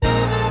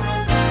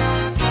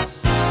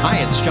Hi,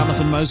 it's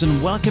Jonathan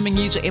Mosen welcoming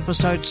you to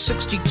episode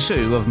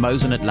 62 of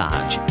Mosen at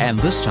Large, and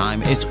this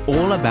time it's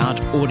all about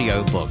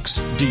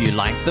audiobooks. Do you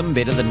like them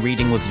better than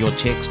reading with your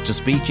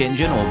text-to-speech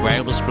engine or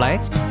braille display?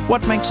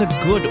 What makes a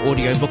good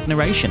audiobook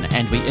narration?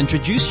 And we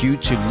introduce you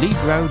to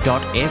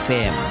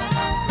Libro.fm.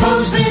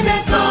 Mosen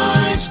at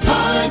Large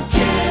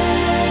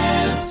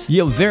Podcast.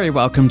 You're very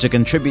welcome to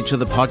contribute to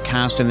the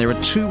podcast, and there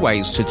are two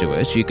ways to do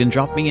it. You can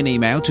drop me an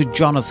email to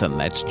Jonathan,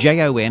 that's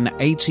Jonathan,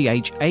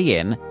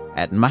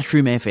 at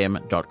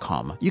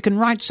mushroomfm.com. You can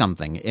write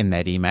something in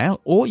that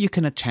email, or you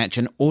can attach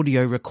an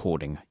audio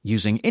recording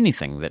using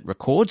anything that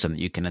records and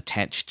that you can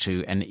attach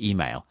to an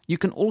email. You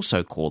can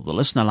also call the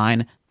listener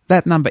line.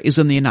 That number is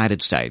in the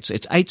United States.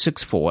 It's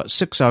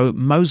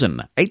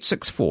 864-60-MOSEN,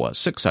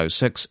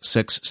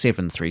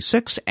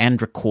 864-606-6736, and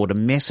record a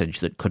message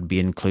that could be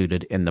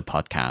included in the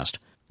podcast.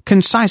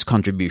 Concise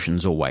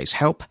contributions always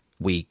help.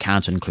 We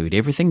can't include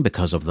everything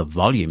because of the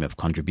volume of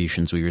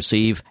contributions we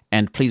receive,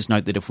 and please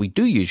note that if we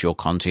do use your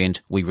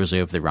content, we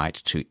reserve the right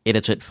to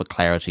edit it for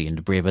clarity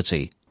and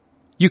brevity.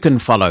 You can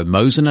follow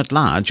Mosen at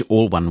Large,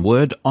 all one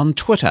word, on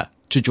Twitter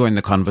to join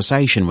the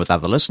conversation with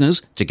other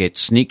listeners, to get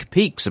sneak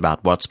peeks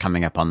about what's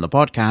coming up on the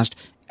podcast,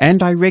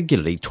 and I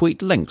regularly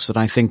tweet links that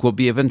I think will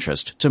be of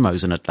interest to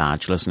Mosen at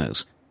Large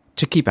listeners.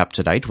 To keep up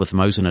to date with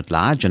Mosen at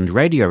Large and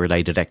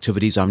radio-related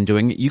activities I'm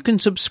doing, you can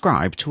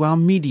subscribe to our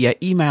media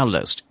email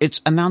list. It's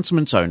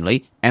announcements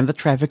only, and the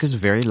traffic is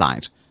very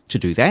light. To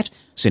do that,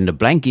 send a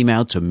blank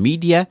email to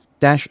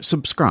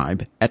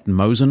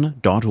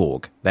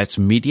media-subscribe@mosen.org. That's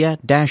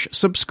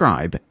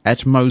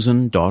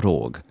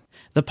media-subscribe@mosen.org.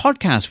 The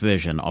podcast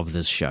version of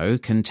this show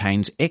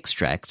contains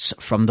extracts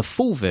from the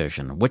full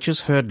version, which is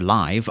heard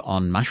live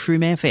on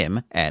Mushroom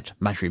FM at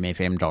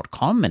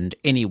mushroomfm.com and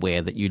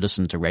anywhere that you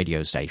listen to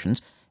radio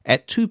stations,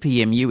 at 2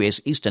 p.m.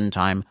 US Eastern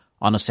Time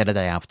on a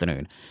Saturday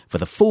afternoon. For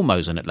the full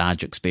Mosen at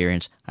Large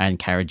experience, I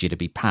encourage you to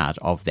be part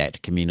of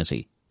that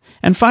community.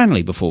 And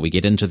finally, before we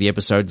get into the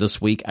episode this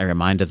week, a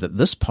reminder that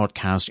this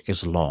podcast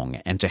is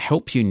long, and to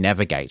help you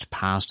navigate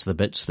past the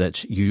bits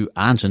that you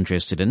aren't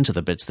interested in to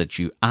the bits that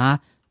you are,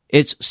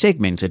 it's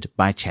segmented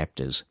by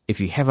chapters. If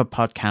you have a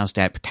podcast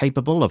app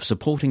capable of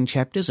supporting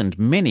chapters, and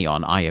many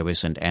on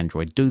iOS and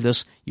Android do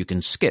this, you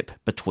can skip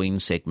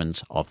between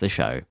segments of the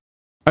show.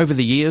 Over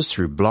the years,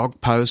 through blog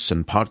posts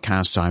and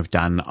podcasts I've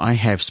done, I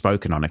have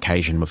spoken on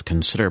occasion with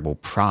considerable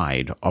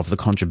pride of the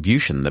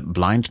contribution that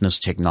blindness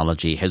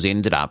technology has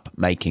ended up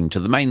making to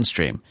the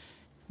mainstream.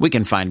 We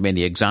can find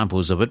many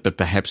examples of it, but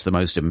perhaps the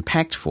most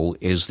impactful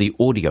is the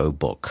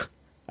audiobook,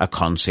 a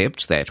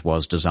concept that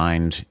was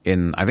designed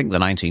in, I think, the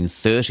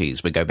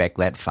 1930s, we go back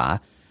that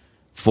far,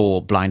 for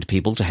blind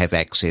people to have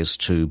access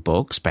to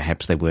books.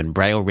 Perhaps they weren't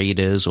braille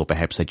readers, or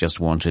perhaps they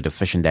just wanted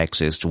efficient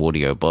access to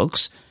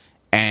audiobooks.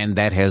 And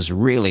that has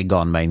really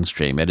gone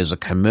mainstream. It is a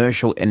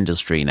commercial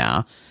industry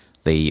now,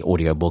 the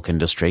audiobook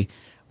industry,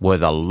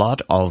 with a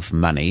lot of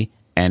money.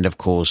 And of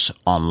course,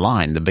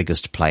 online, the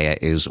biggest player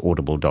is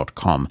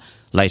Audible.com.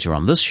 Later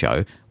on this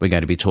show, we're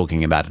going to be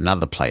talking about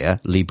another player,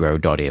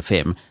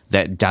 Libro.fm,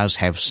 that does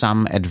have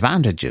some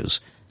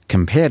advantages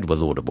compared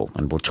with Audible.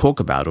 And we'll talk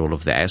about all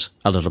of that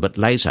a little bit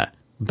later.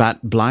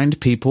 But blind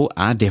people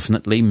are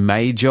definitely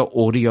major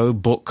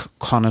audiobook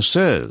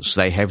connoisseurs.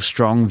 They have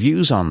strong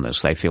views on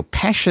this. They feel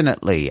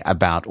passionately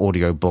about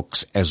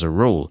audiobooks as a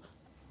rule.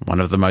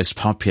 One of the most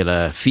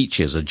popular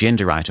features,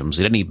 agenda items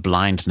at any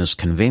blindness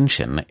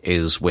convention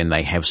is when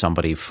they have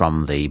somebody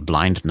from the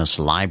blindness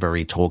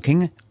library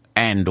talking,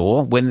 and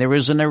or when there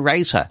is a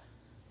narrator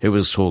who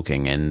is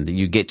talking, and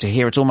you get to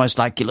hear, it's almost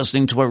like you're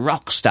listening to a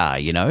rock star,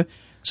 you know?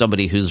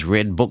 Somebody who's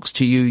read books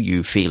to you,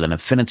 you feel an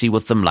affinity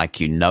with them like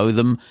you know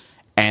them,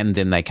 and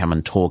then they come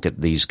and talk at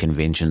these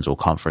conventions or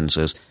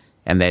conferences,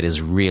 and that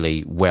is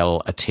really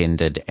well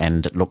attended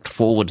and looked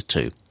forward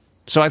to.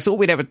 So I thought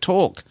we'd have a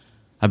talk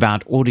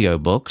about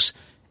audiobooks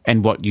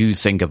and what you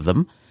think of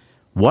them.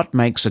 What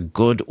makes a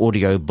good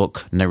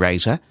audiobook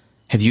narrator?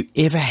 Have you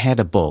ever had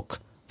a book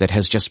that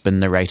has just been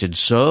narrated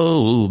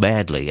so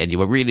badly, and you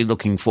were really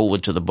looking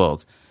forward to the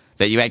book,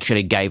 that you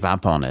actually gave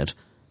up on it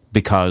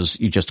because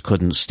you just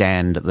couldn't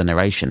stand the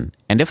narration?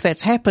 And if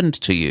that's happened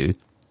to you,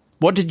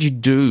 what did you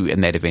do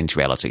in that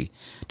eventuality?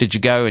 Did you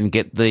go and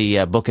get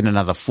the book in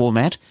another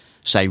format,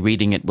 say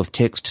reading it with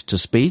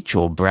text-to-speech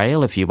or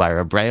braille if you are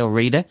a braille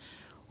reader?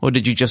 Or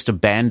did you just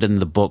abandon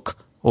the book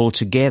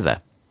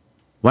altogether?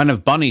 One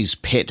of Bonnie's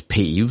pet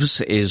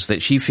peeves is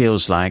that she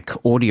feels like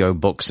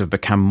audiobooks have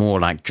become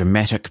more like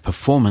dramatic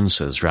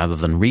performances rather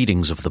than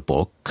readings of the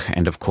book,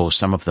 and of course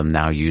some of them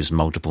now use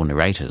multiple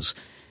narrators.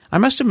 I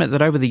must admit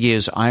that over the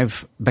years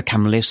I've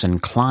become less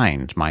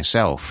inclined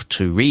myself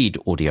to read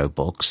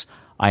audiobooks.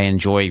 I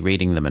enjoy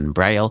reading them in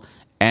braille,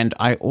 and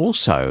I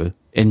also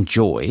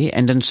enjoy,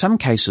 and in some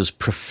cases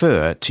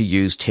prefer, to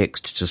use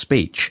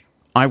text-to-speech.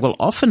 I will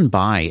often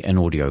buy an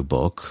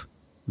audiobook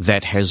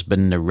that has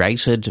been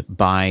narrated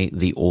by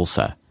the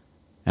author.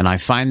 And I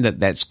find that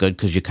that's good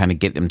because you kind of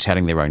get them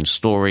telling their own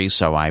story.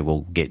 So I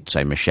will get,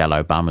 say, Michelle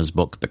Obama's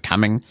book,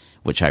 Becoming,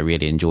 which I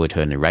really enjoyed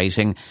her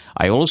narrating.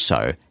 I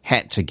also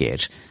had to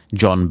get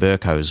John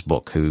Berco's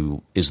book,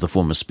 who is the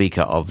former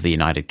Speaker of the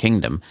United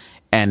Kingdom,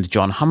 and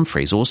John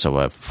Humphreys, also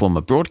a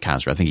former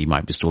broadcaster. I think he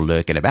might be still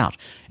lurking about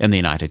in the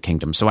United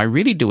Kingdom. So I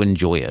really do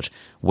enjoy it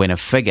when a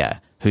figure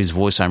whose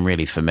voice I'm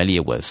really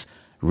familiar with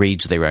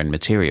reads their own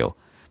material.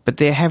 But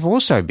there have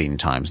also been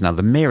times, now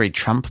the Mary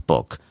Trump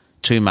book,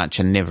 Too Much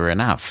and Never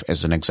Enough,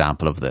 is an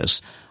example of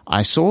this.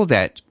 I saw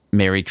that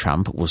Mary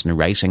Trump was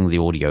narrating the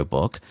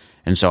audiobook,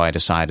 and so I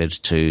decided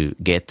to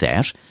get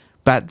that.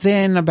 But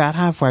then about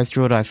halfway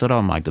through it, I thought,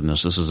 oh my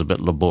goodness, this is a bit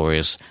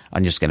laborious.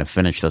 I'm just going to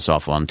finish this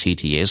off on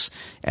TTS,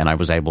 and I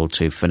was able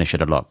to finish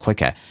it a lot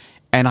quicker.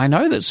 And I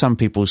know that some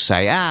people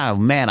say,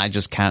 man, I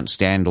just can't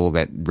stand all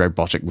that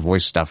robotic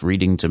voice stuff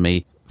reading to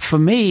me. For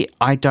me,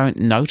 I don't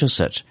notice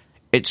it.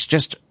 It's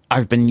just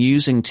I've been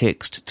using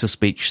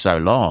text-to-speech so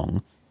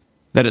long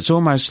that it's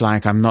almost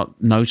like I'm not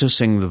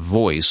noticing the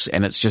voice,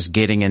 and it's just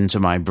getting into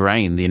my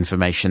brain the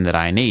information that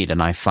I need,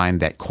 and I find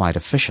that quite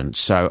efficient.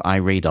 So I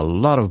read a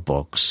lot of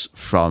books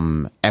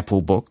from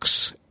Apple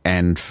Books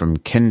and from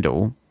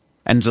Kindle,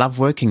 and love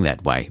working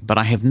that way. But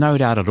I have no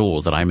doubt at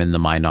all that I'm in the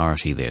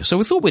minority there. So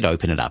we thought we'd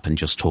open it up and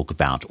just talk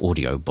about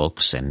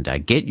audiobooks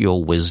and get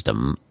your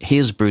wisdom.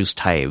 Here's Bruce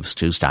Taves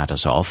to start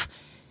us off.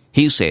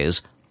 He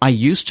says, I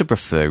used to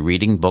prefer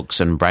reading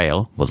books in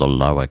Braille with a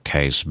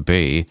lowercase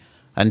b,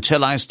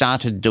 until I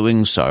started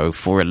doing so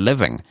for a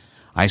living.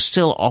 I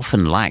still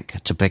often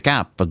like to pick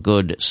up a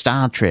good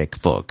Star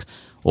Trek book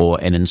or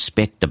an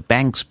Inspector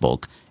Banks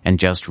book and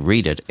just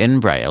read it in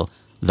Braille,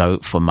 though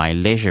for my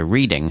leisure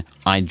reading,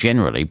 I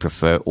generally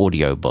prefer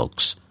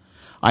audiobooks.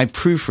 I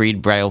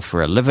proofread Braille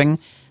for a living,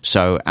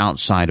 so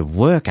outside of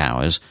work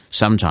hours,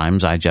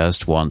 sometimes I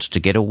just want to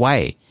get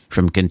away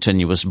from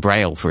continuous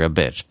Braille for a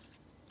bit.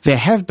 There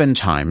have been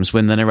times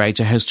when the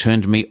narrator has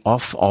turned me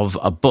off of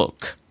a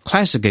book.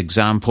 Classic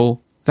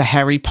example, the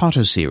Harry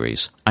Potter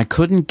series. I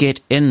couldn't get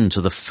into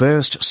the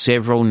first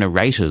several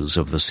narrators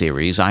of the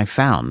series I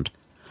found.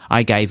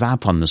 I gave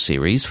up on the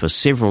series for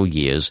several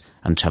years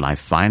until I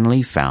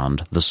finally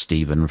found the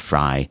Stephen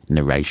Fry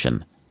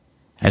narration.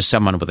 As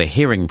someone with a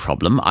hearing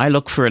problem, I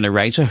look for a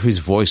narrator whose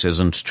voice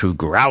isn't too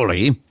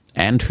growly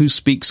and who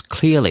speaks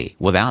clearly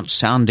without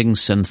sounding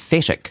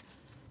synthetic.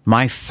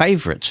 My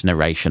favorite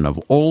narration of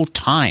all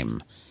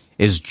time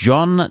is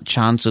John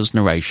Chance's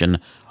narration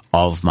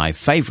of my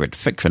favorite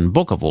fiction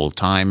book of all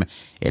time,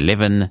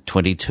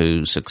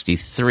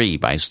 11/22/63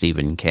 by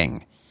Stephen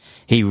King.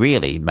 He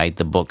really made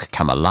the book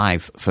come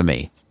alive for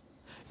me.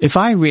 If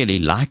I really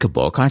like a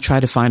book, I try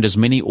to find as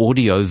many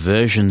audio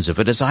versions of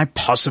it as I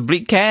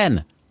possibly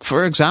can.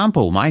 For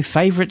example, my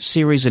favorite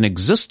series in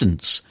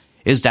existence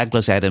is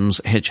Douglas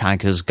Adams'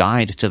 Hitchhiker's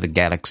Guide to the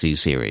Galaxy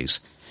series.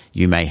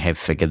 You may have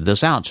figured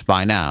this out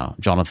by now,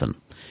 Jonathan.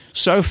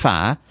 So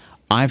far,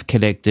 I've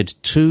collected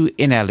 2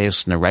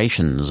 NLS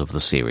narrations of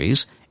the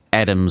series,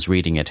 Adams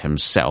reading it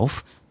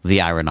himself, the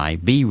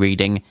RNIB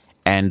reading,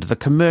 and the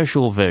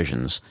commercial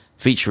versions,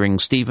 featuring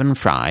Stephen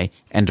Fry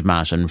and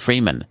Martin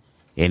Freeman.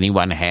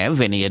 Anyone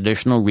have any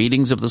additional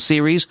readings of the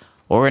series,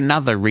 or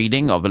another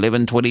reading of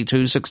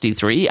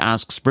 11/22/63,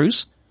 asks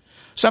Bruce.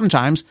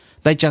 Sometimes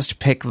they just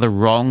pick the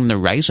wrong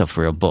narrator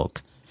for a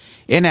book.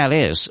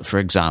 NLS, for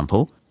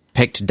example,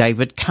 picked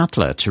David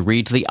Cutler to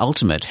read the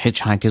ultimate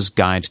Hitchhiker's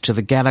Guide to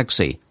the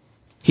Galaxy.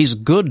 He's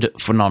good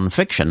for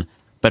non-fiction,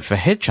 but for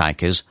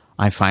hitchhikers,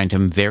 I find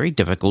him very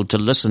difficult to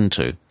listen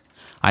to.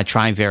 I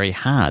try very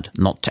hard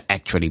not to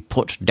actually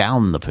put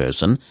down the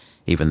person,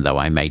 even though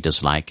I may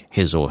dislike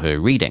his or her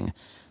reading.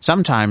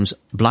 Sometimes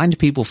blind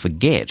people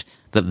forget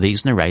that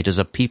these narrators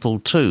are people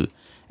too,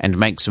 and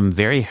make some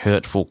very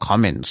hurtful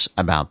comments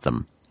about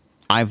them.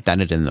 I've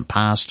done it in the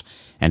past,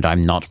 and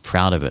I'm not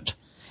proud of it.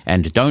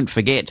 And don't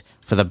forget,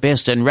 for the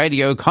best in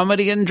radio,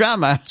 comedy and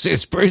drama,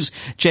 says Bruce,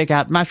 check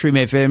out Mushroom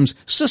FM's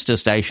sister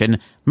station,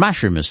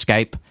 Mushroom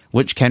Escape,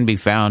 which can be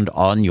found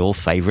on your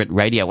favorite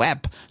radio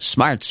app,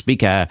 smart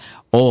speaker,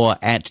 or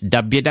at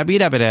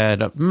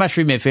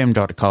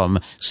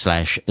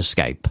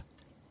www.mushroomfm.com/escape.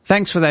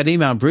 Thanks for that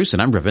email, Bruce. A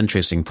number of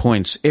interesting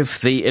points. If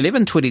the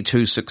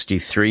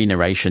 11/22/63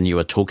 narration you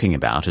were talking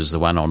about is the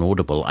one on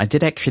Audible, I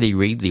did actually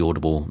read the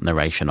Audible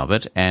narration of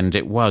it, and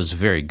it was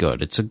very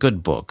good. It's a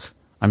good book.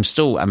 I'm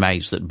still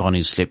amazed that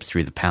Bonnie slept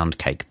through the pound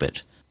cake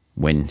bit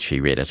when she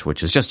read it,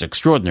 which is just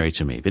extraordinary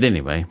to me. But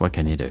anyway, what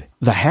can you do?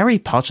 The Harry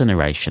Potter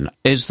narration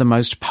is the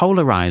most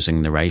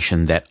polarizing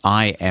narration that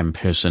I am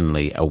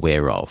personally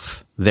aware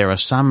of. There are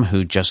some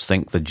who just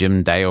think the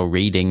Jim Dale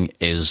reading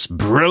is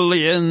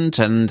brilliant,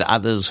 and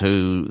others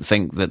who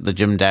think that the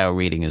Jim Dale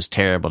reading is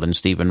terrible and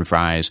Stephen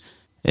Fry's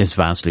is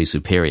vastly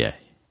superior.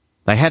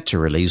 They had to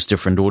release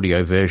different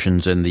audio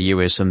versions in the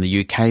US and the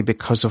UK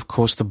because, of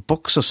course, the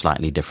books are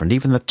slightly different.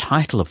 Even the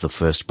title of the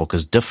first book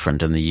is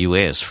different in the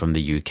US from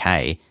the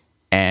UK,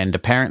 and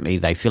apparently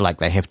they feel like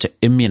they have to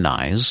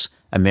immunize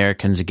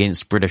Americans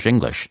against British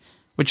English,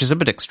 which is a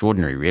bit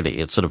extraordinary, really.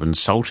 It's sort of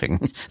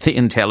insulting the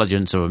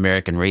intelligence of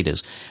American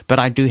readers. But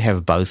I do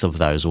have both of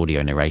those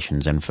audio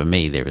narrations, and for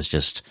me, there is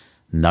just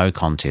no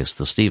contest.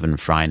 The Stephen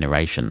Fry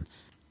narration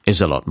is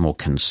a lot more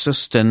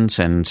consistent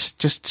and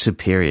just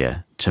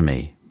superior to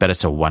me. But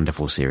it's a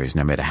wonderful series,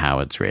 no matter how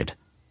it's read.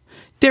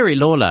 Derry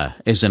Lawler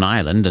is in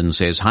Ireland and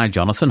says, "Hi,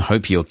 Jonathan.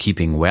 Hope you're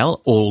keeping well.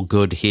 All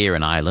good here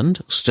in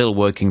Ireland. Still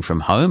working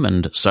from home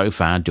and so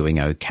far doing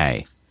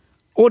okay."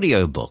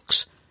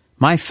 Audiobooks.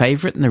 My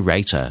favourite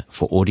narrator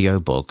for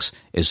audiobooks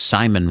is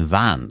Simon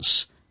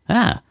Vance.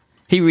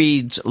 He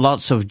reads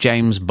lots of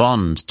James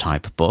Bond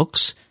type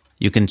books.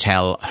 You can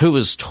tell who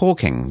is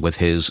talking with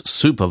his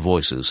super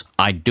voices.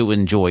 I do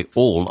enjoy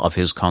all of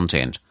his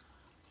content.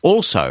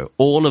 Also,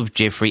 all of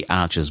Jeffrey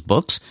Archer's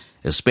books,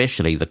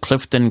 especially the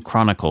Clifton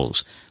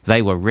Chronicles.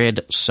 They were read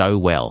so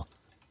well.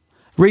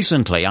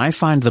 Recently, I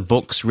find the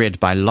books read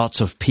by lots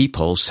of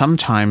people,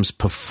 sometimes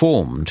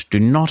performed, do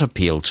not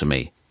appeal to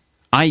me.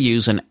 I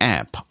use an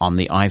app on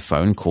the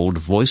iPhone called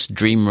Voice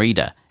Dream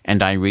Reader,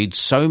 and I read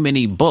so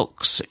many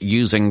books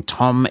using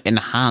Tom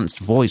Enhanced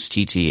Voice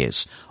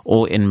TTS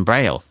or in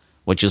Braille,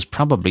 which is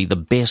probably the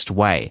best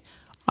way.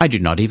 I do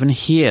not even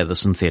hear the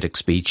synthetic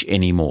speech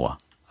anymore.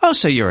 Oh,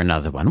 so you're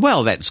another one.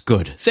 Well, that's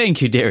good.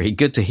 Thank you, Derry.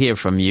 Good to hear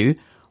from you.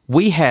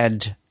 We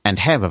had and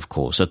have, of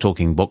course, a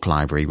talking book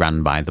library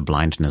run by the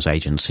Blindness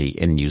Agency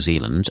in New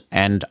Zealand,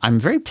 and I'm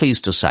very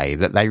pleased to say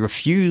that they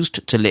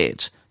refused to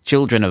let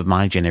children of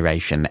my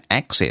generation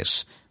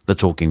access the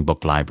talking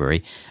book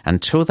library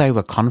until they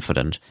were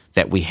confident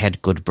that we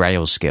had good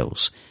Braille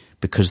skills,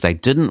 because they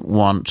didn't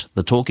want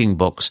the talking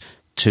books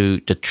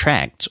to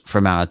detract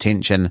from our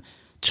attention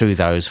to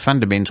those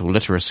fundamental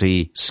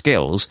literacy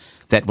skills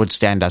that would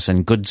stand us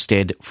in good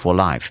stead for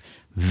life.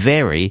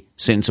 Very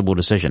sensible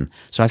decision.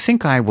 So I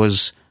think I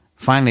was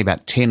finally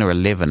about 10 or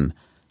 11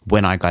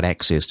 when I got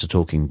access to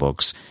talking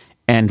books,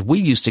 and we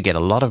used to get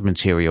a lot of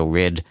material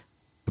read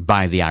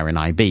by the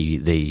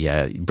RNIB,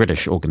 the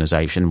British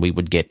organisation. We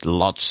would get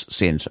lots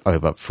sent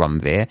over from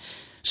there.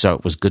 So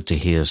it was good to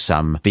hear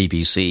some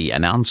BBC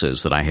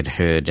announcers that I had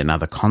heard in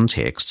other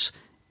contexts.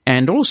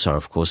 And also,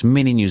 of course,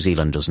 many New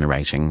Zealanders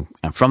narrating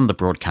from the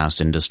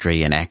broadcast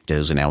industry and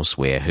actors and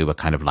elsewhere who were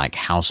kind of like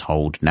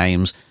household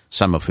names,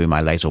 some of whom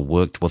I later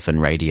worked with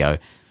in radio.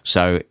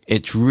 So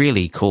it's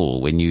really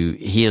cool when you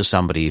hear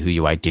somebody who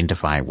you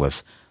identify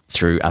with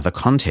through other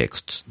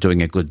contexts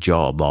doing a good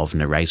job of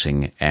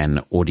narrating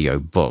an audio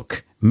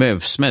book.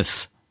 Merv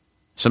Smith,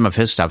 some of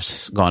his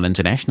stuff's gone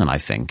international, I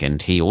think, and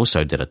he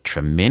also did a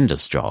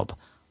tremendous job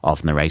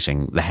of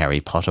narrating the Harry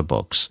Potter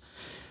books.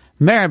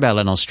 Maribel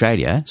in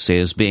Australia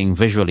says, being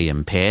visually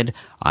impaired,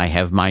 I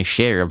have my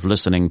share of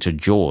listening to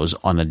Jaws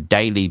on a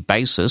daily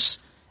basis,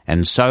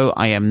 and so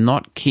I am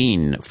not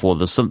keen for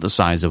the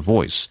synthesizer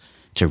voice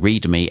to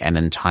read me an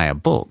entire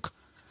book.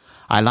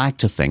 I like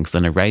to think the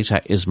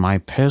narrator is my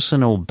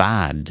personal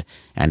bard,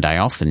 and I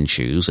often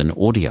choose an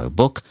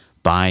audiobook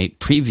by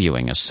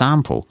previewing a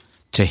sample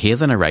to hear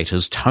the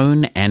narrator's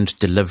tone and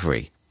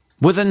delivery.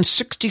 Within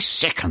 60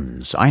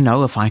 seconds, I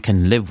know if I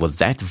can live with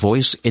that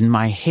voice in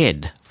my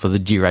head for the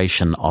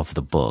duration of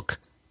the book.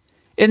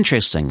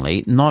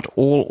 Interestingly, not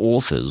all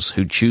authors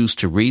who choose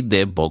to read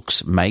their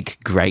books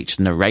make great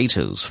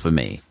narrators for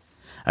me.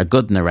 A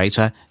good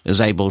narrator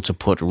is able to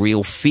put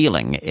real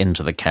feeling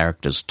into the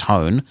character's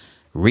tone,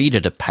 read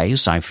at a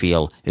pace I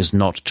feel is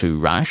not too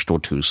rushed or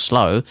too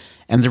slow,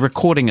 and the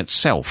recording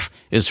itself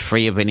is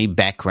free of any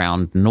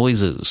background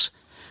noises.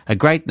 A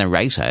great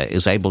narrator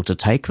is able to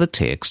take the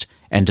text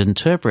and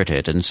interpret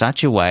it in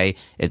such a way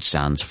it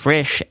sounds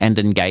fresh and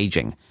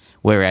engaging,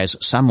 whereas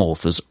some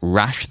authors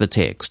rush the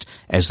text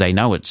as they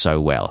know it so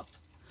well.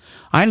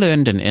 I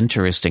learned an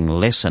interesting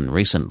lesson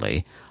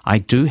recently. I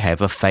do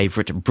have a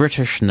favourite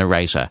British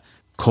narrator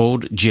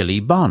called Gilly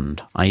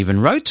Bond. I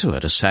even wrote to her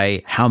to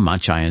say how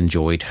much I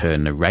enjoyed her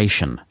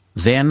narration.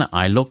 Then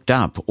I looked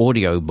up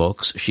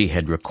audiobooks she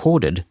had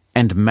recorded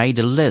and made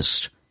a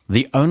list.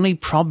 The only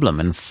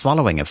problem in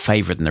following a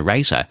favourite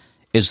narrator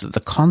is that the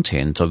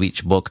content of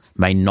each book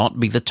may not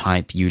be the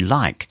type you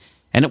like,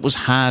 and it was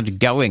hard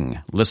going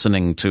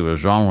listening to a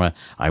genre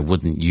I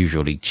wouldn't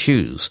usually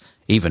choose,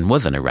 even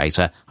with a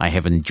narrator I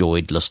have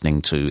enjoyed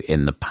listening to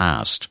in the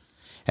past.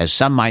 As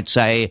some might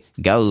say,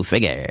 go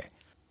figure.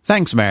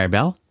 Thanks,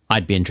 Maribel.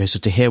 I'd be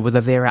interested to hear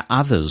whether there are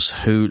others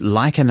who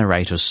like a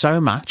narrator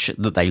so much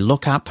that they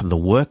look up the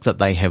work that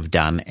they have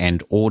done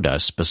and order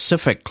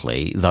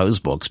specifically those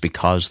books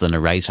because the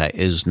narrator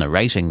is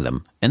narrating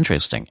them.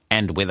 Interesting.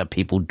 And whether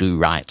people do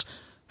write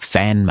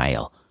fan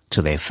mail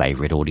to their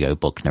favourite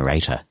audiobook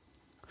narrator.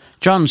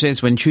 John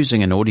says, when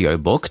choosing an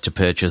audiobook to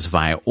purchase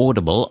via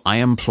Audible, I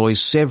employ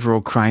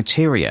several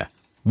criteria.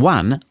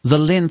 1, the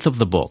length of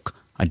the book.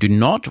 I do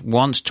not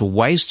want to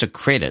waste a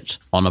credit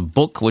on a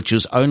book which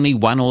is only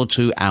 1 or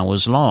 2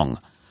 hours long.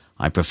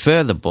 I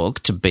prefer the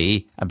book to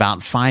be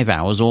about 5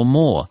 hours or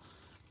more.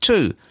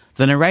 2,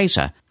 the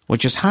narrator,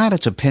 which is harder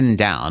to pin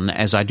down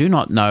as I do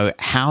not know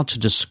how to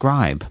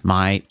describe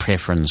my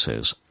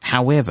preferences.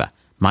 However,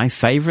 My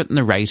favourite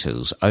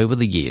narrators over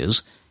the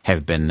years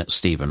have been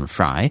Stephen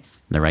Fry,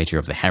 narrator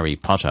of the Harry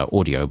Potter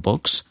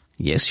audiobooks.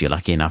 Yes, you're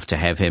lucky enough to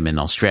have him in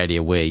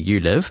Australia where you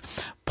live.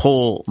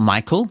 Paul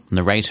Michael,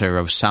 narrator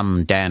of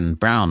some Dan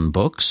Brown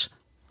books.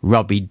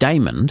 Robbie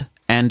Damond,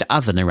 and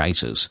other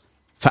narrators.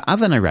 For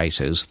other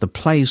narrators, the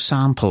play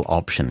sample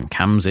option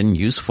comes in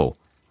useful.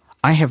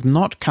 I have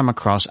not come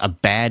across a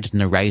bad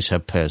narrator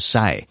per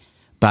se,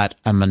 but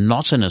a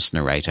monotonous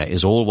narrator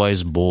is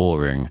always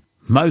boring.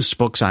 Most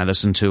books I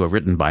listen to are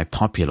written by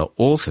popular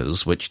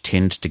authors, which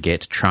tend to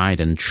get tried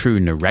and true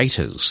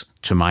narrators,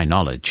 to my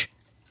knowledge.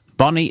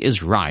 Bonnie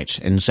is right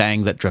in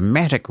saying that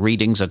dramatic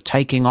readings are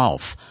taking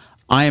off.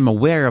 I am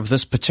aware of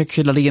this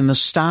particularly in the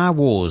Star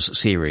Wars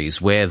series,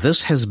 where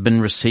this has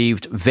been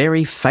received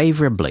very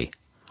favourably.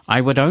 I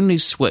would only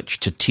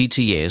switch to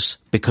TTS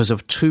because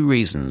of two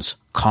reasons: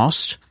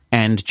 cost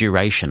and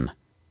duration.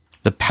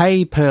 The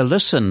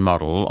pay-per-listen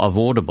model of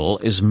Audible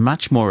is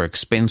much more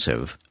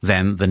expensive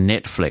than the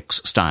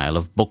Netflix style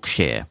of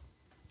Bookshare.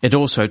 It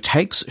also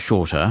takes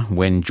shorter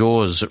when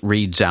Jaws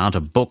reads out a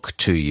book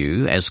to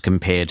you as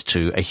compared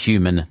to a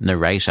human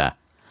narrator.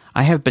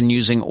 I have been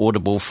using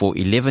Audible for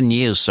 11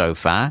 years so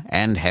far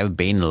and have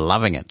been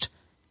loving it.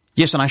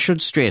 Yes, and I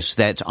should stress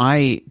that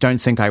I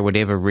don't think I would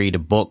ever read a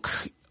book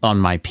on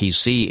my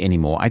PC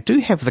anymore. I do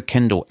have the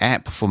Kindle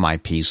app for my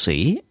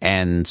PC,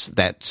 and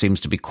that seems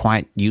to be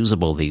quite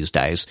usable these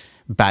days.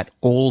 But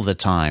all the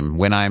time,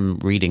 when I'm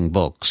reading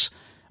books,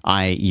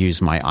 I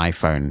use my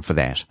iPhone for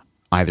that,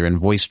 either in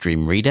Voice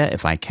Dream Reader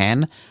if I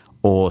can,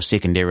 or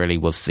secondarily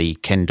with the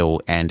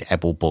Kindle and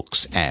Apple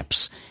Books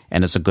apps,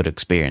 and it's a good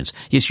experience.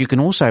 Yes, you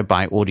can also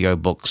buy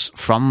audiobooks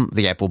from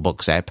the Apple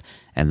Books app,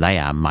 and they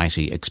are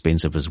mighty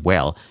expensive as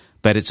well.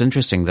 But it's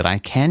interesting that I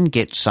can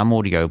get some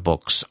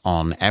audiobooks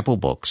on Apple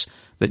Books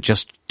that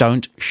just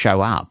don't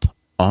show up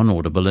on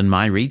Audible in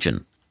my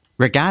region.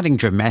 Regarding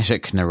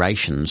dramatic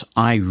narrations,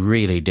 I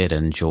really did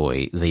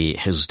enjoy the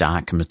His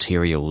Dark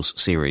Materials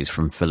series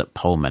from Philip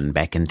Pullman.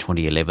 Back in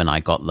 2011, I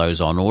got those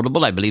on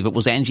Audible. I believe it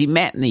was Angie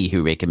Matney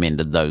who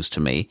recommended those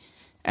to me.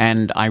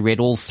 And I read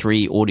all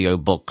 3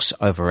 audiobooks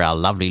over our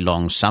lovely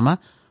long summer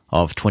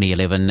of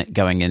 2011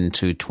 going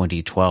into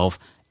 2012.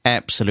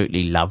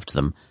 Absolutely loved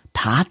them,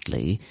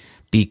 partly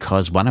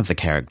because one of the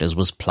characters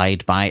was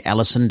played by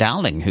Alison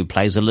Dowling, who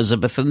plays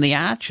Elizabeth in The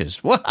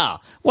Archers.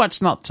 Wow,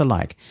 what's not to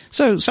like?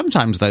 So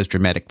sometimes those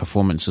dramatic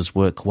performances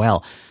work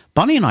well.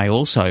 Bonnie and I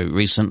also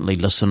recently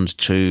listened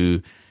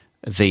to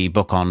the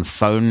book on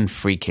phone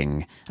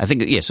phreaking. I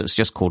think, yes, it's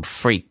just called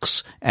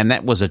Freaks, and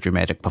that was a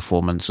dramatic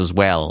performance as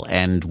well,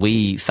 and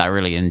we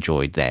thoroughly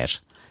enjoyed that.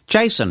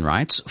 Jason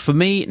writes, "For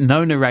me,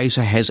 no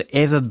narrator has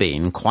ever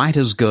been quite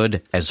as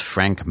good as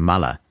Frank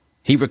Muller.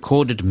 He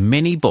recorded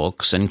many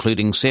books,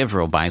 including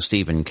several by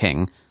Stephen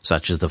King,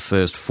 such as the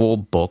first 4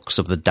 books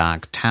of the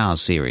Dark Tower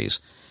series.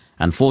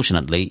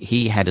 Unfortunately,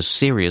 he had a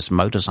serious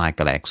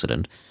motorcycle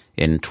accident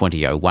in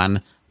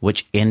 2001,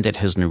 which ended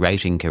his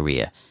narrating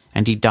career,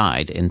 and he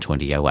died in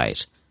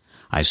 2008.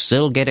 I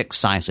still get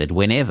excited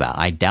whenever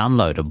I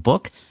download a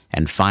book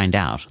and find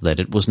out that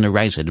it was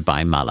narrated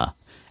by Muller."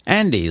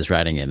 Andy is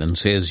writing in and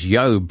says,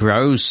 "Yo,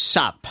 bro,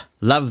 sup?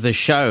 Love the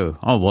show.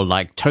 Oh, well,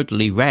 like,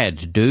 totally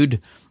rad, dude."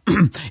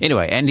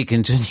 Anyway, Andy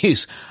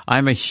continues,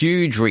 "I'm a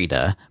huge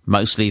reader,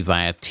 mostly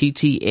via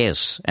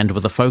TTS, and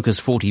with a Focus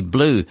 40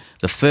 Blue,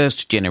 the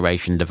first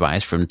generation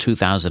device from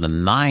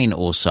 2009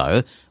 or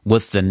so,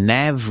 with the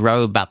nav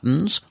row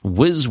buttons,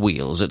 whiz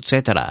wheels,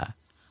 etc.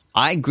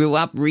 I grew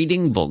up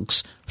reading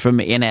books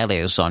from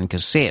NLS on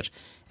cassette,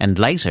 and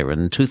later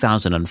in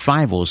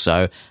 2005 or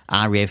so,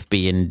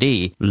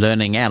 RFBND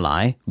Learning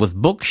Ally with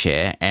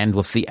Bookshare and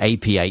with the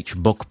APH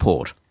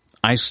Bookport.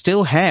 I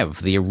still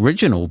have the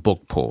original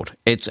Bookport.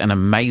 It's an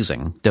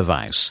amazing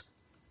device.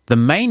 The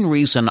main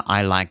reason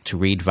I like to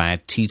read via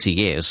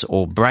TTS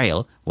or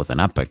Braille, with an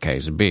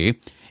uppercase B,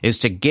 is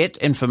to get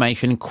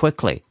information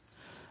quickly.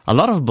 A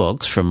lot of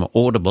books from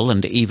Audible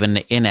and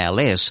even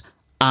NLS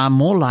are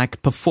more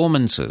like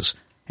performances,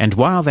 and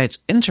while that's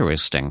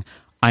interesting,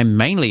 I'm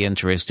mainly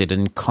interested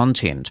in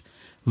content.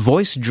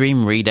 Voice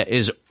Dream Reader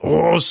is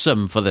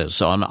awesome for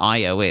this on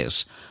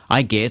iOS.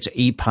 I get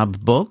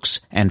EPUB books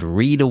and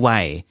read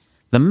away.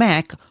 The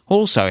Mac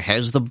also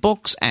has the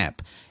Books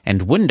app,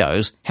 and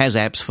Windows has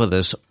apps for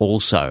this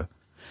also.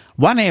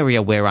 One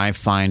area where I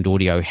find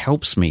audio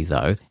helps me,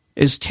 though,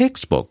 is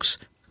textbooks.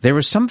 There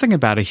is something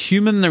about a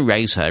human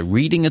narrator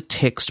reading a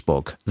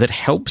textbook that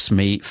helps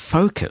me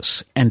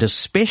focus, and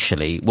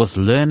especially with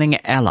Learning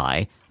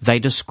Ally, they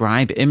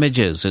describe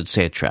images,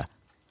 etc.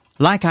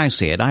 Like I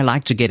said, I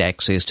like to get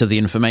access to the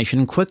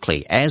information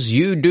quickly, as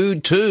you do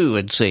too,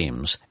 it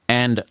seems.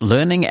 And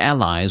Learning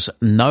Ally's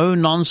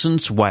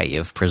no-nonsense way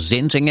of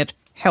presenting it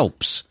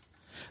helps.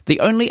 The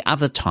only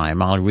other time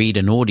I'll read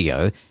an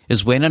audio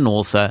is when an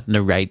author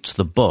narrates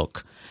the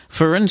book.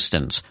 For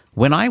instance,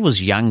 when I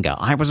was younger,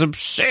 I was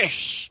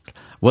obsessed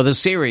with a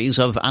series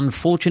of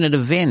Unfortunate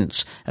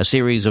Events, a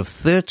series of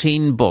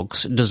 13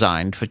 books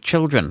designed for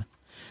children.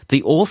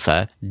 The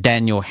author,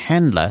 Daniel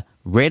Handler,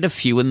 read a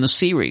few in the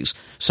series,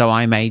 so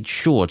I made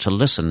sure to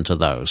listen to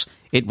those.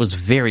 It was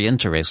very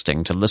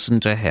interesting to listen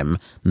to him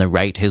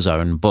narrate his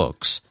own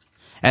books.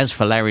 As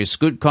for Larry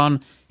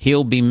Skutcon,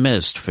 he'll be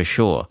missed for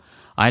sure.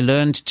 I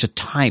learned to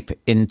type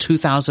in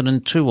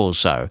 2002 or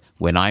so,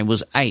 when I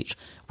was 8,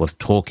 with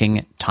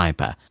Talking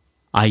Typer.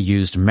 I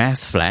used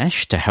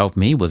MathFlash to help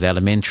me with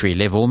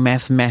elementary-level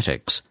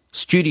mathematics.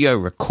 Studio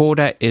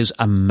Recorder is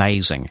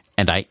amazing,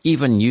 and I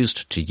even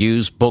used to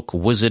use Book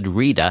Wizard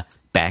Reader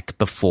back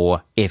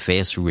before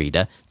FS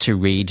Reader to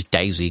read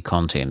DAISY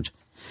content.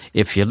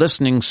 If you're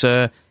listening,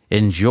 sir,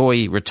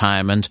 enjoy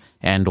retirement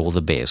and all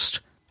the best.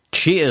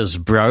 Cheers,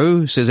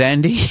 bro, says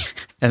Andy,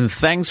 and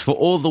thanks for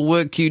all the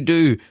work you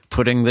do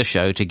putting the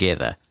show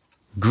together.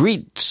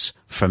 Greets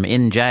from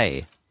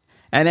NJ.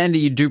 And Andy,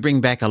 you do bring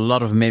back a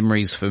lot of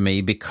memories for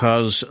me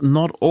because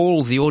not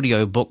all the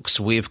audiobooks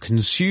we've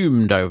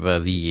consumed over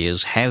the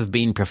years have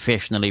been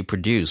professionally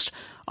produced.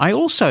 I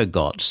also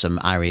got some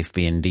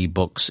RFBND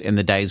books in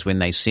the days when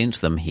they sent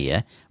them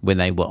here, when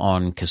they were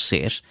on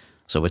cassette.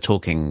 So we're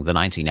talking the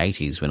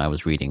 1980s when I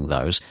was reading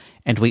those.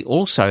 And we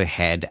also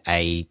had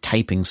a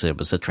taping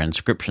service, a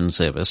transcription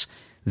service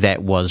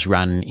that was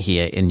run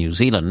here in New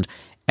Zealand.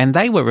 And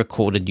they were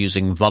recorded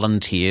using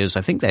volunteers.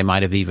 I think they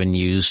might have even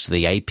used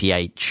the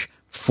APH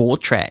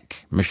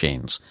 4-track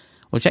machines,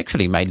 which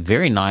actually made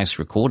very nice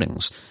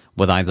recordings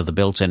with either the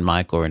built-in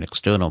mic or an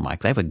external mic.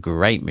 They were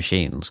great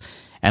machines.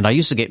 And I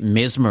used to get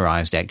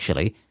mesmerized,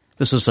 actually.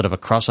 This is sort of a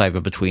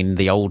crossover between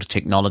the old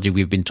technology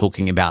we've been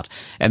talking about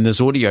and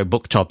this audio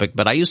book topic,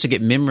 but I used to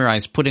get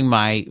memorized putting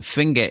my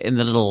finger in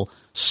the little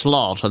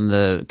slot on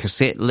the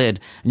cassette lid,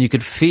 and you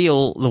could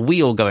feel the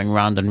wheel going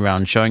round and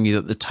round, showing you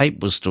that the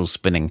tape was still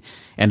spinning.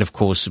 And of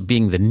course,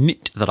 being the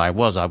nit that I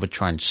was, I would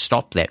try and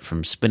stop that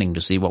from spinning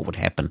to see what would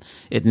happen.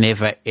 It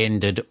never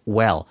ended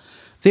well.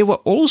 There were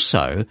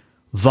also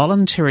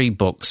voluntary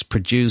books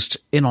produced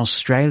in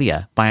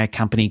Australia by a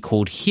company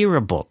called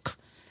HearABook.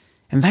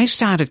 And they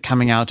started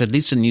coming out, at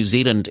least in New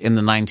Zealand, in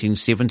the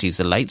 1970s,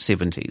 the late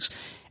 70s.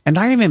 And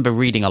I remember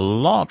reading a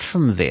lot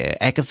from there.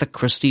 Agatha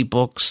Christie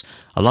books,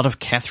 a lot of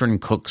Catherine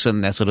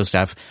Cookson, that sort of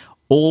stuff,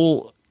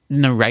 all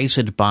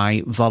narrated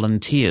by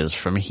volunteers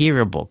from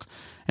HearABook.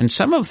 And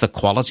some of the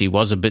quality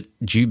was a bit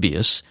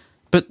dubious,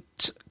 but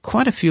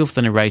quite a few of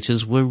the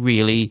narrators were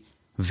really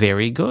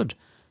very good.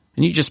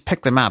 And you just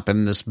pick them up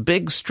in this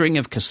big string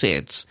of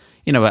cassettes.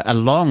 You know, a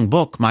long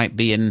book might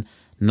be in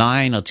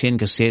 9 or 10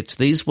 cassettes.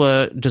 These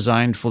were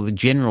designed for the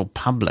general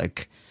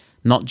public,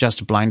 not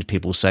just blind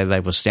people. So they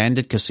were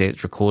standard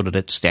cassettes recorded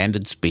at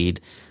standard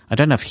speed. I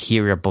don't know if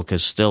HearABook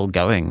is still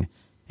going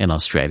in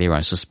Australia.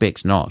 I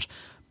suspect not.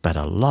 But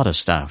a lot of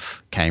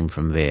stuff came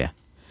from there.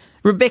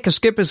 Rebecca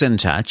Skipper's in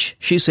touch.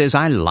 She says,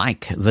 I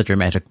like the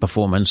dramatic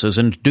performances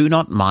and do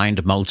not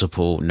mind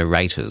multiple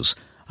narrators.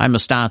 I'm a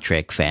Star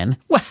Trek fan.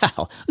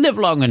 Well, live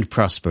long and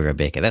prosper,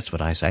 Rebecca. That's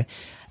what I say.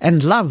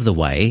 And love the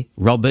way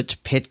Robert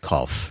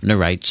Petkoff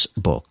narrates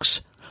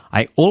books.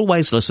 I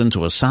always listen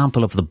to a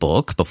sample of the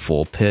book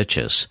before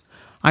purchase.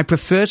 I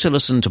prefer to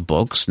listen to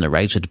books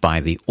narrated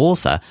by the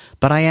author,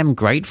 but I am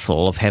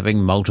grateful of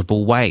having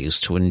multiple ways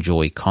to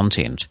enjoy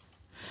content.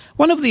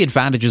 One of the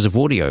advantages of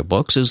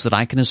audiobooks is that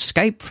I can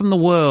escape from the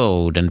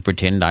world and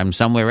pretend I'm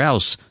somewhere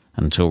else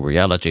until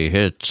reality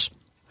hits.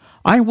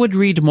 I would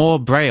read more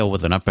Braille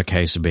with an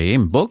uppercase B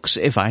in books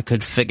if I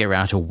could figure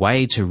out a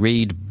way to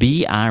read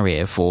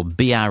BRF or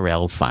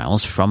BRL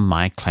files from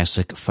my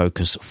classic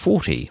Focus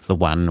 40, the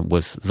one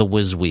with the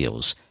whiz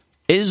wheels.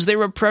 Is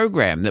there a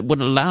program that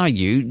would allow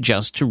you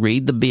just to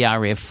read the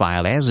BRF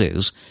file as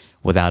is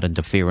without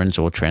interference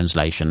or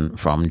translation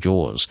from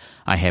JAWS?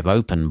 I have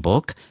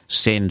OpenBook,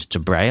 Send to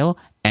Braille,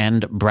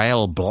 and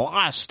Braille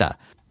Blaster,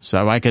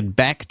 so I could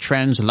back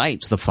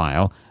translate the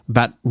file,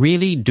 but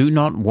really do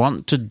not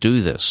want to do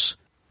this.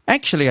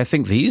 Actually, I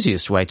think the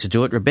easiest way to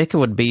do it, Rebecca,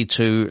 would be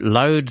to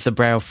load the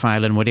Braille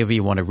file in whatever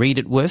you want to read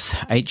it with,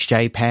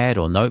 HJPad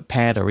or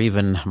Notepad or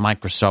even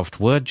Microsoft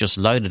Word. Just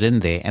load it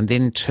in there and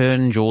then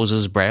turn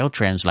JAWS's Braille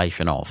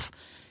translation off.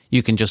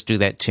 You can just do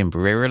that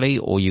temporarily,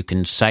 or you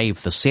can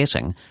save the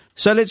setting.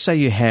 So let's say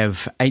you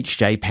have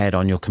HJPad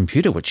on your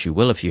computer, which you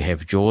will if you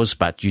have JAWS,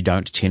 but you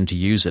don't tend to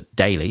use it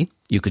daily.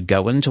 You could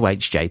go into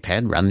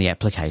HJPad, run the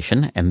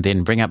application, and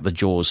then bring up the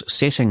JAWS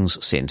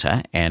Settings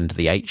Center, and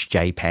the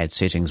HJPad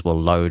settings will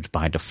load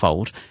by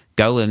default.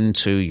 Go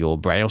into your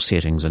Braille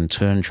settings and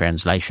turn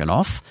translation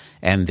off,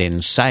 and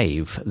then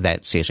save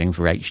that setting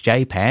for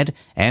HJPad,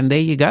 and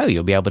there you go.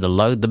 You'll be able to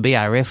load the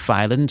BRF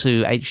file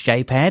into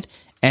HJPad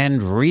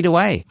and read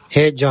away.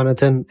 Hey,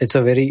 Jonathan, it's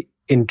a very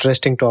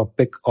interesting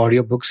topic,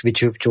 audiobooks,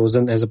 which you've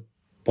chosen as a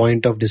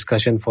point of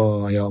discussion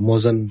for your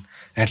Mosen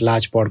at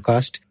Large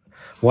podcast.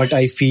 What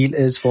I feel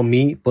is, for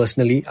me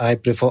personally, I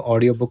prefer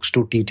audiobooks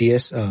to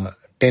TTS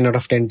 10 out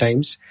of 10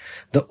 times.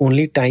 The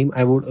only time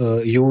I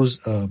would use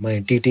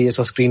my TTS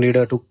or screen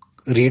reader to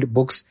read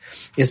books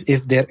is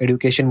if their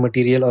education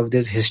material or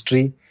there's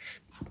history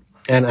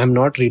and I'm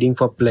not reading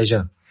for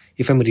pleasure.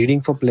 If I'm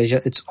reading for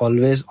pleasure, it's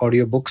always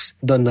audiobooks.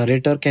 The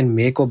narrator can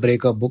make or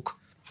break a book.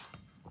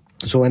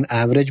 So an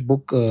average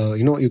book,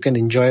 you can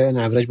enjoy an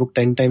average book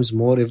 10 times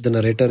more if the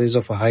narrator is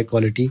of a high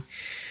quality.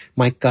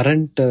 My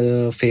current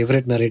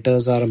favorite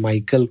narrators are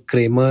Michael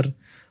Kramer,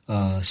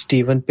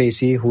 Stephen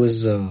Pacey, who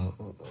is a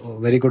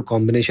very good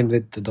combination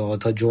with the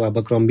author Joe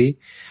Abercrombie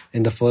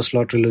in the First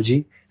Law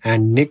trilogy,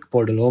 and Nick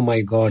Podell. Oh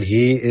my God,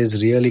 he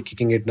is really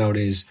kicking it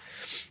nowadays.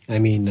 I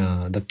mean,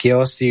 the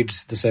Chaos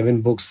Seeds, the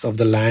 7 books of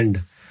the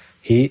land,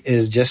 he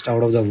is just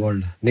out of the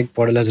world. Nick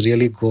Podell has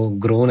really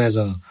grown as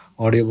a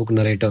audiobook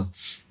narrator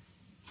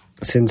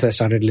since I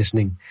started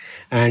listening.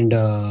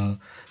 And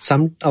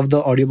some of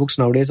the audiobooks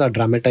nowadays are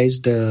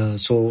dramatized.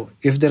 So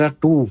if there are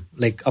 2,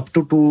 like up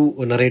to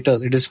 2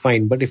 narrators, it is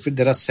fine. But if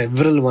there are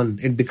several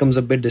it becomes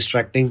a bit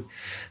distracting.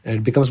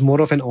 It becomes more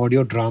of an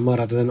audio drama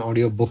rather than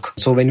audio book.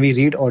 So when we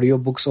read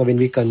audiobooks or when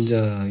we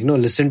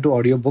listen to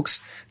audiobooks,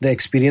 the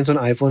experience on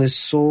iPhone is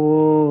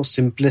so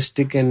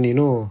simplistic and,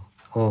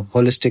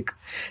 holistic.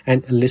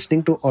 And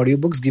listening to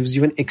audiobooks gives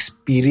you an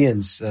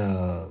experience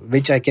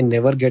which I can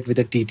never get with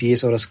a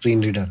TTS or a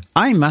screen reader.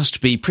 I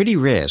must be pretty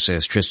rare,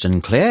 says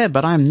Tristan Clare,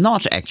 but I'm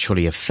not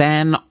actually a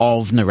fan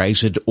of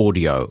narrated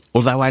audio,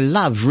 although I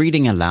love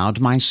reading aloud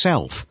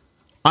myself.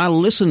 I'll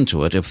listen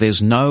to it if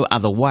there's no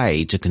other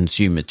way to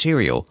consume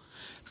material,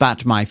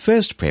 but my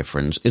first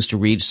preference is to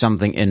read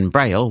something in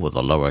Braille with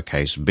a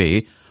lowercase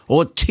b,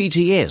 or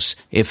TTS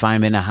if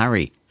I'm in a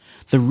hurry.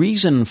 The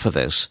reason for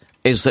this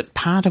is that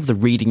part of the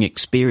reading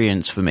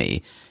experience for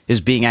me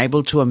is being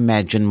able to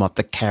imagine what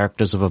the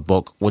characters of a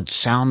book would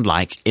sound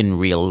like in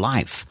real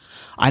life.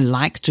 I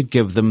like to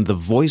give them the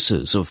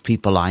voices of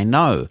people I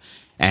know,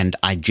 and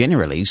I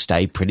generally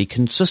stay pretty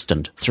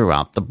consistent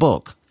throughout the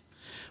book.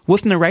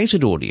 With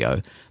narrated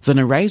audio, the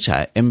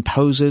narrator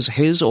imposes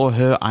his or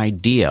her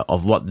idea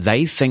of what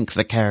they think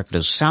the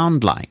characters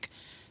sound like,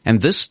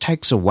 and this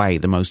takes away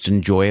the most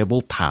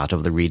enjoyable part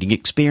of the reading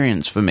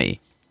experience for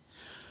me.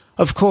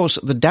 Of course,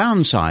 the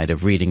downside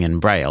of reading in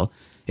Braille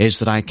is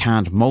that I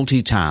can't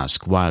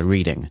multitask while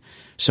reading.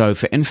 So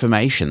for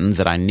information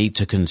that I need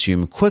to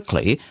consume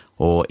quickly,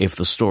 or if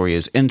the story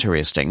is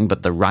interesting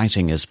but the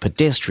writing is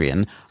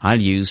pedestrian, I'll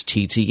use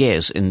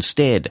TTS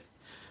instead.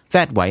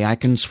 That way I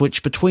can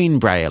switch between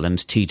Braille and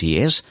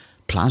TTS,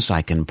 plus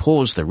I can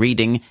pause the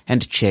reading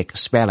and check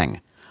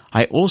spelling.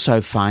 I also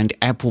find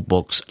Apple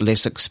Books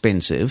less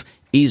expensive,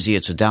 easier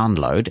to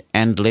download,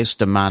 and less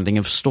demanding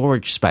of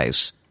storage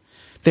space.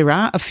 There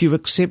are a few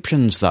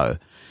exceptions, though.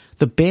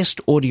 The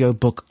best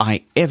audiobook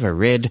I ever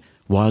read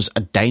was A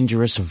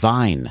Dangerous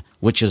Vine,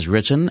 which is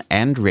written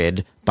and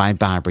read by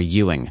Barbara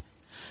Ewing.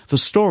 The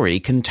story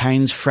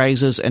contains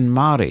phrases in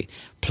Māori,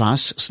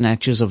 plus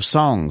snatches of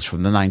songs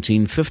from the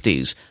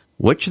 1950s,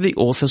 which the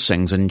author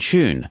sings in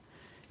tune.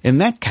 In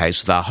that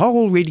case, the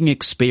whole reading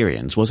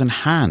experience was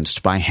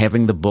enhanced by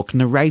having the book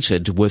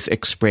narrated with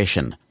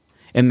expression.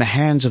 In the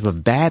hands of a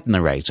bad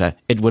narrator,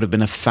 it would have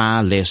been a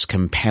far less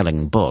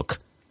compelling book.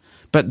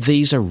 But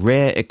these are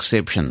rare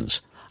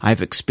exceptions.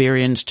 I've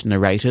experienced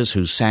narrators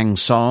who sang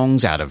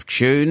songs out of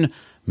tune,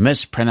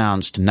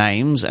 mispronounced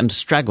names, and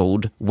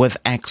struggled with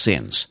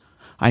accents.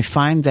 I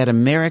find that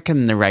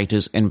American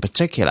narrators in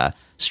particular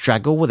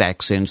struggle with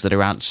accents that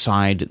are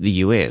outside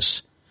the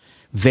US.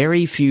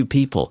 Very few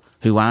people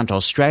who aren't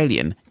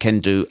Australian can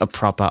do a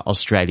proper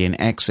Australian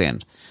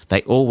accent.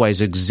 They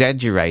always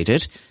exaggerate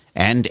it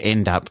and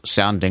end up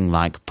sounding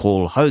like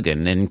Paul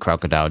Hogan in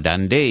Crocodile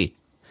Dundee.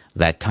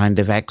 That kind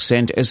of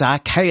accent is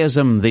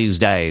archaism these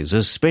days,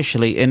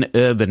 especially in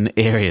urban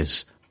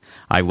areas.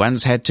 I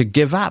once had to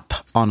give up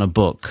on a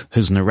book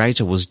whose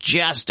narrator was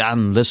just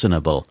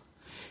unlistenable.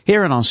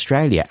 Here in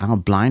Australia, our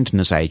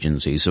blindness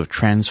agencies have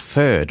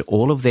transferred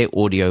all of their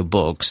audio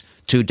books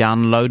to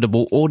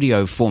downloadable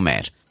audio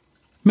format.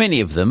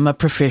 Many of them are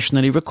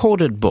professionally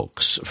recorded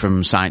books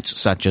from sites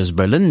such as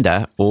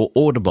Berlinda or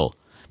Audible.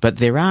 But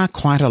there are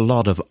quite a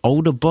lot of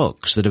older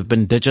books that have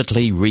been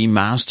digitally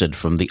remastered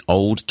from the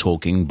old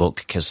talking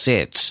book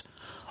cassettes.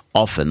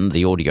 Often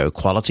the audio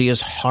quality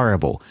is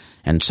horrible,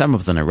 and some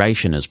of the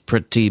narration is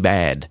pretty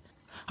bad.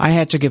 I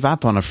had to give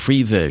up on a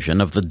free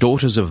version of The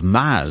Daughters of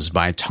Mars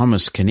by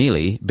Thomas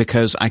Keneally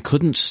because I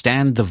couldn't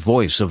stand the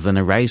voice of the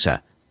narrator.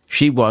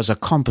 She was a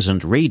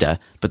competent reader,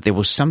 but there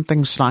was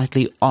something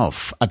slightly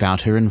off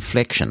about her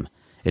inflection.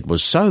 It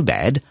was so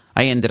bad,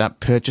 I ended up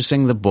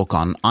purchasing the book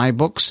on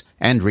iBooks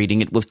and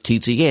reading it with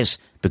TTS,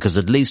 because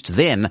at least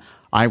then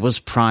I was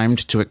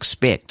primed to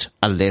expect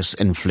a less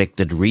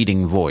inflected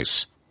reading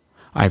voice.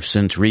 I've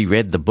since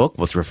reread the book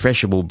with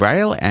refreshable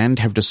Braille and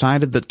have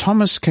decided that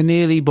Thomas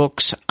Keneally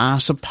books are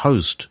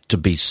supposed to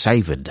be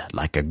savoured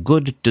like a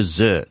good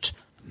dessert,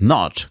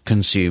 not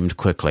consumed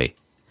quickly.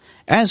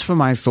 As for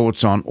my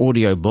thoughts on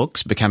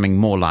audiobooks becoming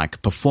more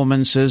like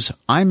performances,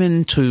 I'm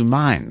in two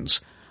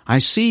minds. I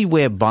see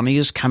where Bonnie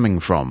is coming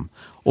from.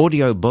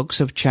 Audiobooks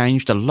have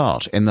changed a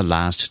lot in the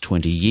last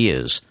 20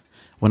 years.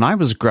 When I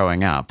was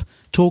growing up,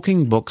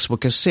 talking books were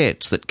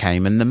cassettes that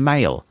came in the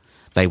mail.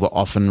 They were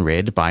often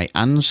read by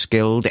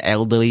unskilled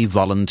elderly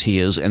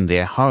volunteers in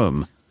their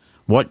home.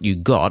 What you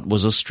got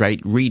was a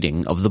straight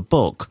reading of the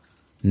book.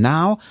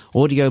 Now,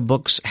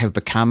 audiobooks have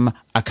become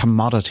a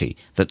commodity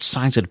that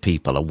sighted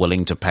people are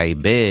willing to pay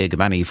big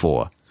money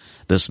for.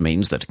 This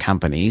means that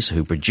companies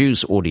who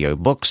produce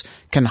audiobooks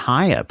can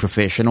hire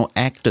professional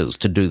actors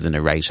to do the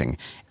narrating,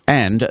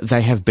 and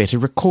they have better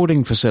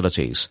recording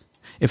facilities.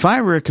 If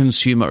I were a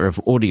consumer of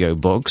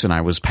audiobooks and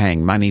I was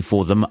paying money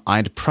for them,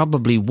 I'd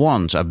probably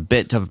want a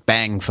bit of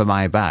bang for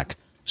my buck.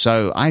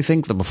 So I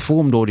think the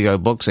performed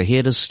audiobooks are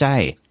here to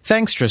stay.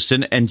 Thanks,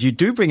 Tristan. And you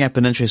do bring up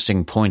an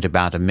interesting point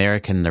about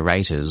American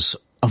narrators.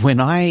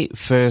 When I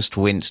first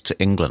went to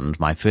England,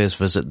 my first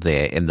visit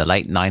there in the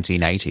late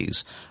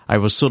 1980s, I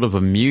was sort of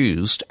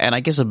amused and I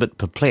guess a bit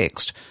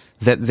perplexed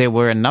that there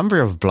were a number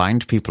of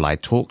blind people I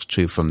talked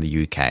to from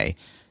the UK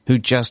who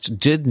just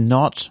did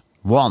not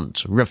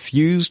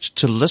refused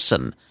to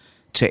listen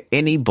to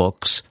any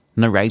books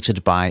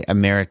narrated by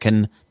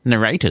American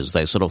narrators.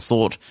 They sort of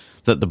thought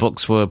that the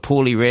books were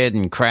poorly read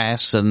and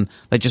crass, and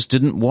they just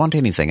didn't want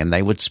anything, and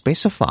they would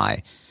specify,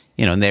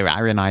 in their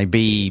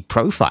RNIB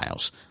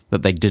profiles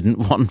that they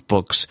didn't want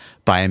books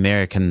by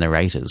American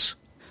narrators.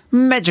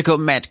 Magical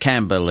Matt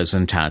Campbell is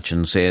in touch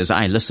and says,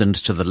 I listened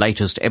to the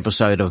latest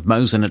episode of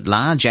Mosen at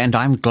Large and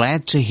I'm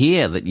glad to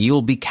hear that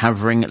you'll be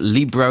covering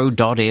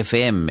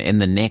Libro.fm in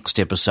the next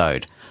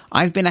episode.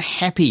 I've been a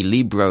happy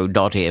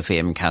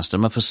Libro.fm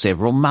customer for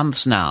several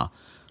months now.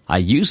 I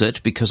use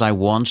it because I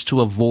want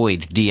to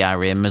avoid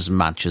DRM as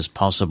much as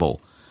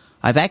possible.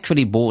 I've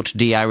actually bought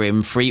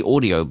DRM-free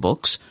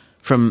audiobooks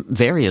from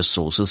various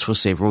sources for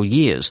several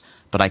years,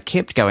 but I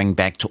kept going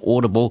back to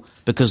Audible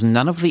because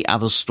none of the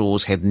other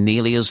stores had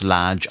nearly as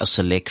large a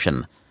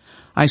selection.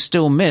 I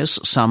still miss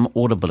some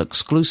Audible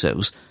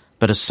exclusives,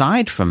 but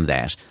aside from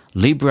that,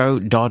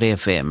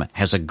 Libro.fm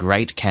has a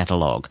great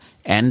catalogue,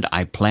 and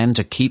I plan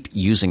to keep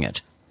using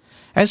it.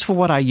 As for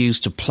what I use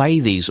to play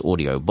these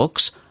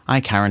audiobooks, I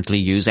currently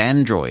use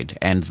Android,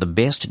 and the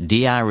best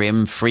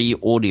DRM-free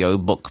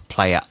audiobook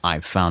player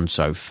I've found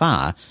so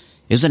far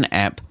is an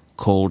app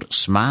called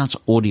Smart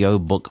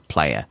Audiobook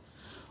Player.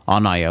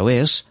 On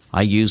iOS,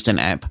 I used an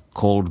app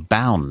called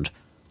Bound.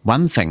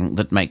 One thing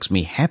that makes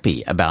me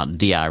happy about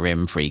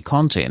DRM-free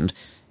content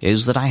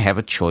is that I have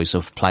a choice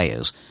of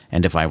players,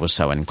 and if I was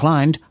so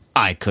inclined,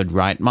 I could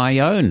write my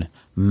own.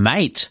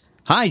 Mate!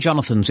 Hi,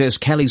 Jonathan, says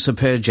Kelly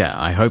Superja.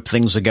 I hope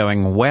things are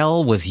going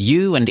well with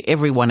you and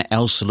everyone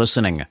else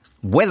listening.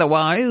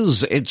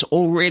 Weather-wise, it's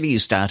already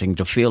starting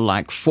to feel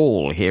like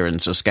fall here in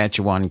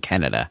Saskatchewan,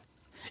 Canada.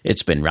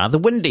 It's been rather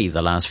windy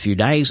the last few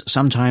days,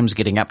 sometimes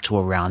getting up to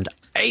around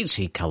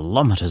 80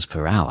 kilometers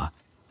per hour.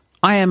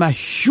 I am a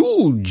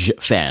huge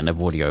fan of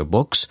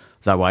audiobooks,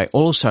 though I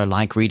also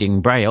like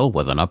reading Braille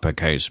with an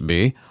uppercase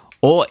B,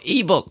 or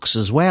ebooks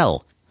as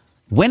well.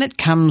 When it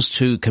comes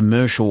to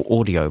commercial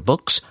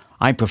audiobooks,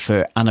 I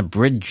prefer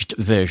unabridged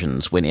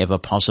versions whenever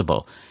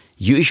possible.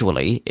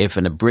 Usually, if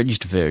an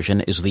abridged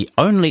version is the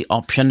only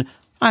option,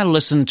 I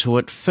listen to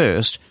it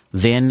first,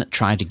 then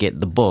try to get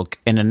the book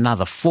in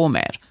another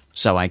format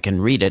so I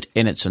can read it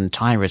in its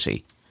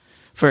entirety.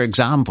 For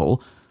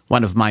example,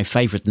 one of my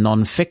favorite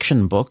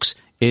non-fiction books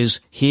is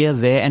Here,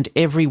 There and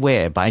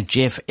Everywhere by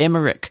Jeff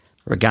Emerick,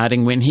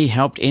 regarding when he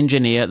helped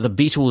engineer the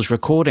Beatles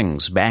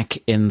recordings back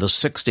in the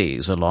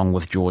 60s along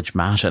with George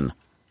Martin.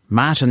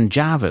 Martin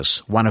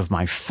Jarvis, one of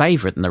my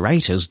favorite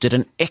narrators, did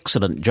an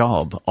excellent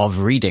job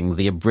of reading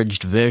the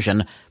abridged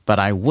version, but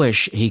I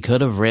wish he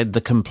could have read the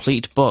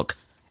complete book,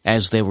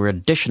 as there were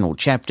additional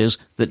chapters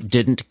that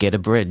didn't get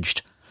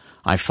abridged.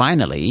 I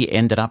finally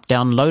ended up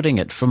downloading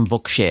it from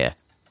Bookshare.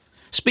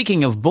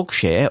 Speaking of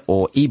Bookshare,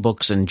 or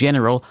ebooks in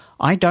general,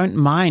 I don't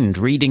mind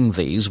reading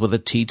these with a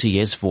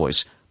TTS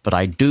voice, but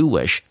I do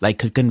wish they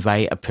could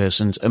convey a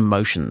person's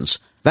emotions.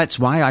 That's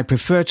why I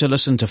prefer to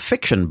listen to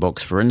fiction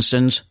books, for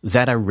instance,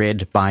 that are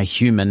read by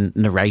human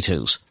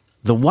narrators.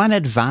 The one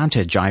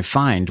advantage I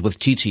find with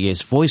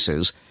TTS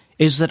voices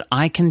is that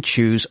I can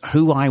choose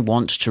who I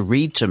want to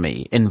read to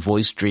me in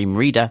Voice Dream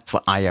Reader for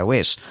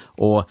iOS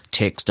or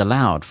Text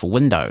Aloud for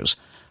Windows.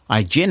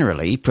 I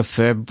generally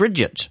prefer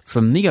Bridget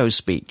from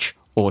NeoSpeech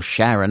or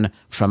Sharon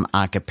from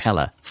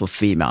Archipella for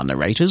female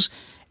narrators,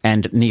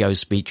 and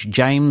NeoSpeech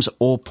James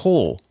or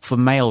Paul for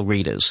male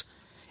readers.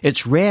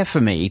 It's rare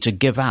for me to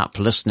give up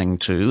listening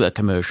to a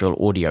commercial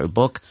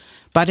audiobook,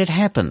 but it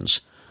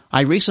happens.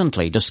 I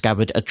recently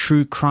discovered a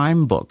true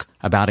crime book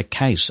about a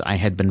case I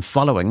had been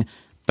following,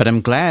 but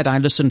I'm glad I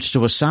listened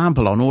to a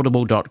sample on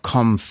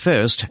Audible.com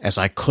first, as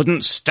I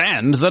couldn't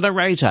stand the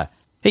narrator.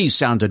 He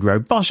sounded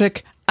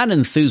robotic,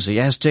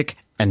 unenthusiastic,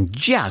 and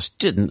just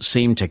didn't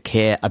seem to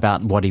care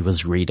about what he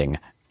was reading.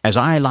 As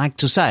I like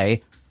to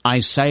say, I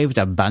saved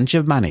a bunch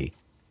of money.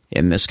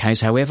 In this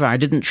case, however, I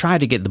didn't try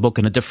to get the book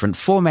in a different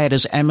format,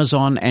 as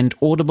Amazon and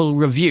Audible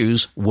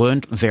reviews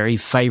weren't very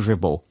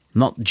favourable,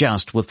 not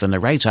just with the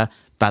narrator,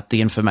 but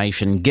the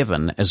information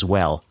given as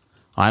well.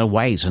 I'll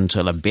wait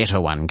until a better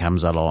one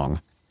comes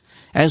along.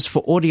 As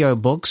for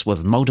audiobooks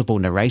with multiple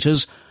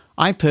narrators,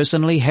 I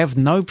personally have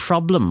no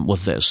problem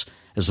with this,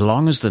 as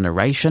long as the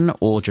narration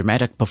or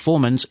dramatic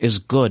performance is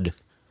good.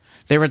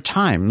 There are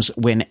times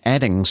when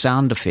adding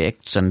sound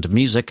effects and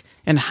music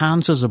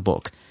enhances a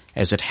book,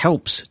 as it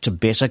helps to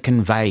better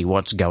convey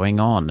what's going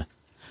on.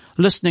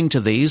 Listening to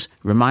these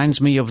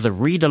reminds me of the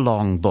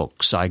read-along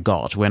books I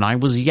got when I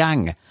was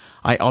young.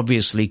 I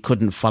obviously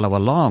couldn't follow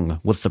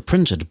along with the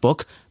printed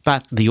book,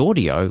 but the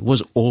audio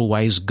was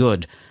always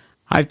good.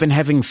 I've been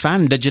having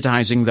fun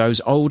digitizing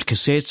those old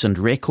cassettes and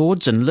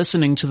records, and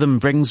listening to them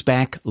brings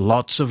back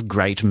lots of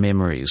great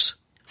memories.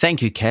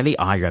 Thank you, Kelly.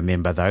 I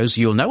remember those.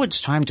 You'll know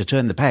it's time to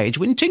turn the page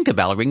when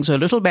Tinkerbell rings her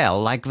little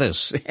bell like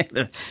this.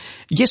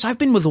 Yes, I've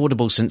been with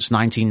Audible since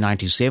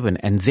 1997,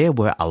 and there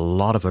were a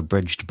lot of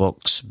abridged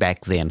books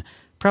back then,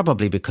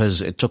 probably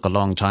because it took a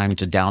long time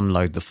to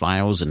download the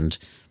files and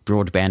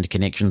broadband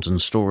connections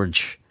and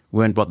storage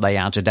weren't what they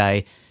are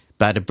today.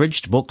 But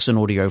abridged books in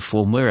audio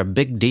form were a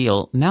big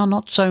deal. Now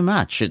not so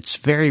much. It's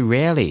very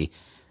rarely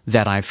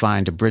that I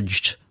find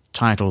abridged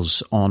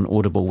titles on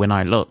Audible when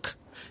I look.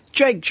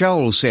 Jake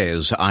Joel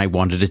says, I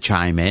wanted to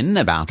chime in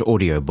about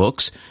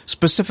audiobooks,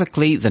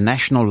 specifically the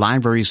National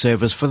Library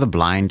Service for the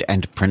Blind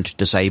and Print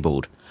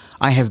Disabled.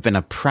 I have been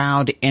a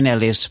proud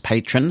NLS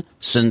patron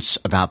since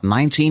about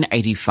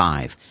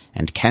 1985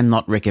 and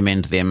cannot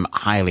recommend them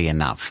highly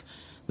enough.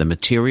 The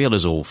material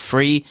is all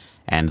free,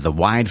 and the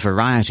wide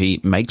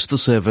variety makes the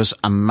service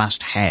a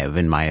must-have,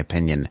 in my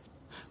opinion.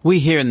 We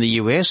here in the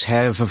US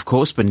have, of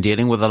course, been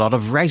dealing with a lot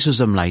of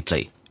racism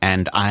lately,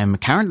 and I'm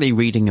currently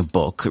reading a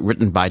book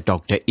written by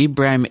Dr.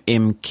 Ibram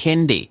M.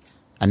 Kendi.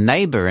 A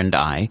neighbor and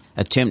I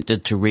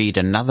attempted to read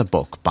another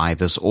book by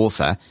this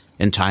author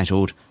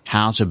entitled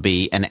How to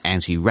Be an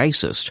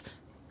Anti-Racist,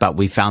 but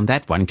we found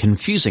that one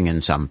confusing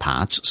in some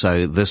parts,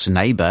 so this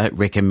neighbor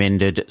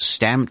recommended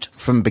Stamped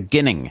from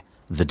Beginning,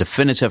 The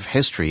Definitive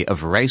History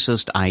of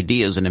Racist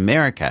Ideas in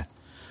America.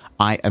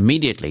 I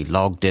immediately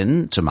logged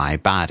in to my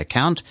Bard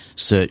account,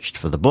 searched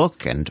for the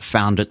book, and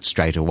found it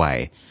straight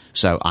away.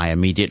 So I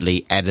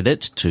immediately added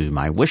it to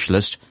my wish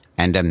list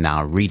and am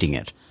now reading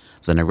it.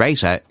 The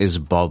narrator is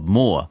Bob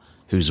Moore,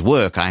 whose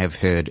work I have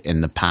heard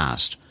in the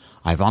past.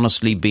 I've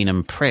honestly been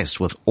impressed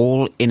with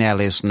all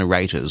NLS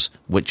narrators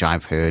which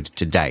I've heard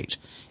to date,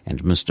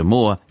 and Mr.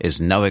 Moore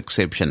is no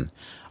exception.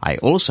 I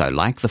also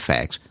like the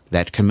fact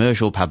that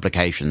commercial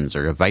publications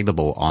are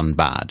available on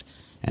Bard,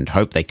 and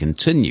hope they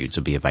continue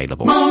to be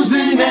available.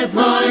 Mosen at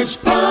Large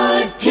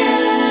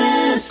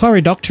Podcast.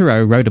 Cory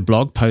Doctorow wrote a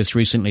blog post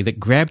recently that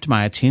grabbed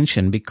my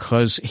attention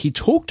because he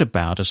talked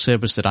about a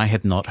service that I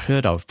had not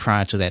heard of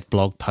prior to that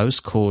blog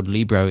post called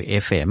Libro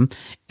FM,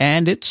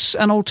 and it's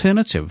an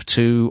alternative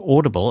to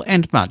Audible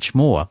and much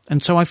more.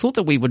 And so I thought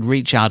that we would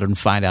reach out and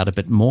find out a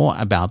bit more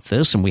about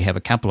this, and we have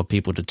a couple of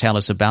people to tell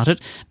us about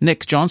it.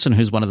 Nick Johnson,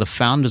 who's one of the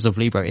founders of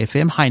Libro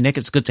FM. Hi, Nick.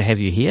 It's good to have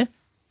you here.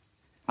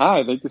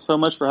 Hi. Thank you so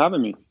much for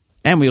having me.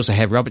 And we also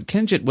have Robert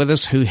Kinget with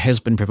us, who has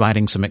been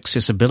providing some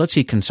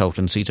accessibility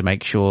consultancy to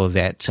make sure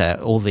that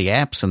all the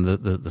apps and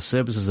the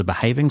services are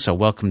behaving. So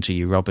welcome to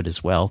you, Robert,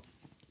 as well.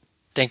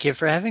 Thank you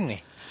for having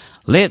me.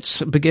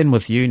 Let's begin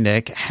with you,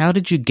 Nick. How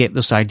did you get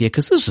this idea?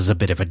 Because this is a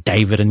bit of a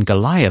David and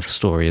Goliath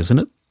story, isn't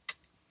it?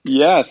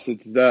 Yes,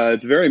 it's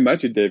very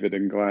much a David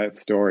and Goliath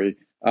story.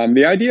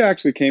 The idea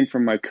actually came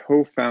from my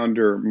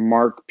co-founder,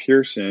 Mark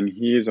Pearson.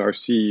 He is our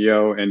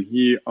CEO, and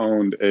he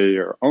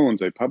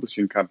owns a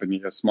publishing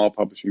company, a small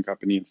publishing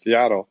company in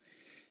Seattle.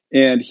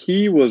 And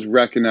he was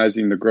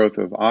recognizing the growth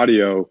of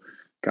audio,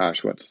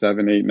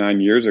 7, 8,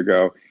 9 years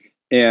ago,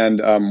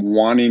 and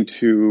wanting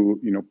to,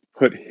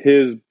 put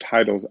his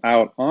titles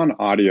out on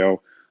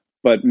audio,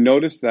 but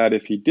noticed that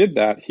if he did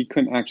that, he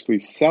couldn't actually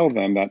sell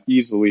them that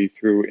easily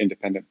through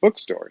independent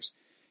bookstores.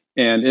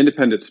 And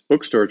independent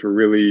bookstores were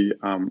really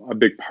a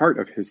big part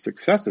of his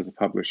success as a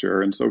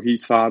publisher. And so he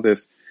saw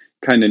this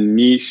kind of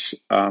niche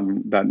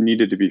that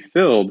needed to be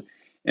filled.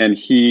 And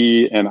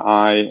he and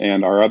I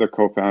and our other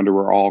co-founder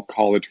were all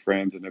college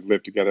friends and had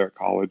lived together at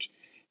college,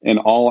 and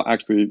all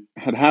actually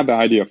had the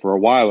idea for a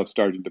while of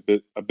starting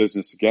a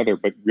business together,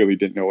 but really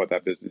didn't know what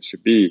that business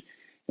should be.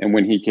 And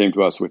when he came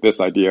to us with this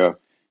idea,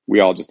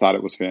 we all just thought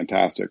it was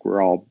fantastic.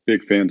 We're all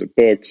big fans of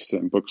books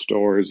and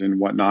bookstores and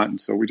whatnot.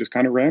 And so we just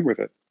kind of ran with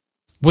it.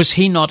 Was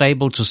he not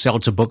able to sell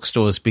to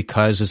bookstores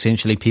because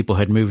essentially people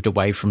had moved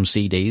away from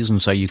CDs,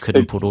 and so you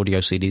couldn't put audio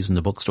CDs in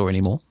the bookstore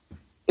anymore?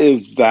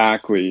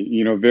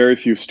 Exactly. Very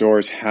few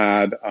stores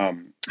had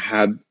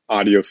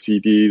audio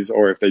CDs,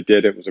 or if they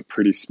did, it was a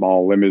pretty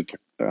small, limited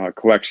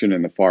collection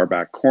in the far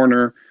back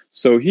corner.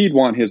 So he'd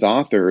want his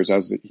authors,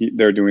 as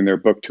they're doing their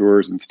book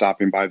tours and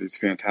stopping by these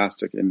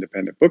fantastic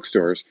independent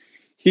bookstores,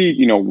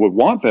 he, would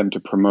want them to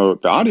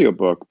promote the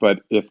audiobook,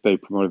 but if they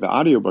promoted the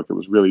audiobook, it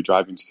was really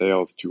driving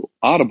sales to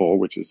Audible,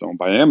 which is owned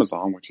by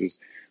Amazon, which is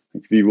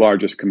the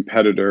largest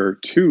competitor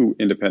to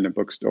independent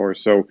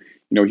bookstores. So,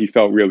 he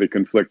felt really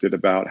conflicted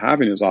about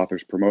having his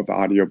authors promote the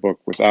audiobook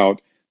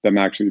without them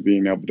actually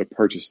being able to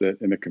purchase it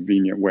in a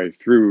convenient way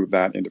through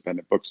that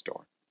independent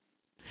bookstore.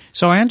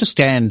 So I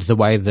understand the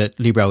way that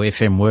Libro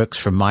FM works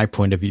from my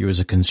point of view as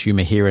a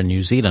consumer here in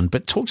New Zealand,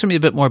 but talk to me a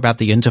bit more about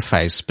the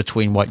interface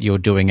between what you're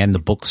doing and the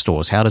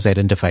bookstores. How does that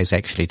interface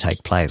actually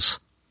take place?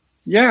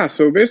 Yeah,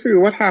 so basically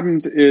what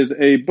happens is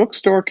a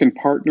bookstore can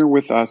partner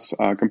with us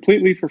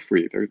completely for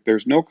free.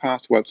 There's no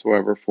cost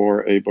whatsoever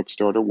for a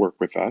bookstore to work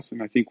with us.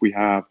 And I think we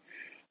have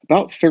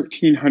about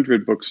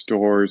 1,300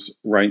 bookstores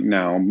right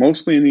now,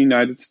 mostly in the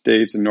United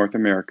States and North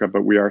America,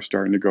 but we are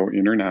starting to go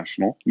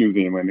international, New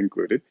Zealand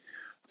included.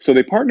 So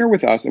they partner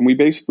with us, and we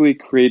basically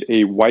create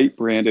a white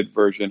branded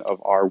version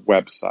of our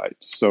website.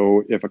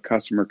 So if a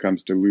customer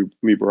comes to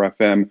Libro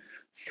FM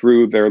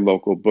through their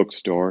local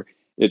bookstore,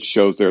 it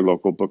shows their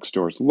local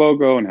bookstore's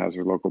logo and has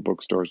their local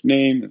bookstore's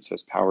name. It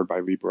says powered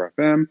by Libro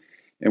FM.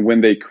 And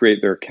when they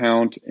create their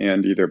account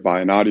and either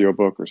buy an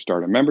audiobook or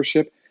start a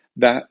membership,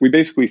 that we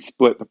basically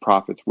split the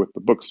profits with the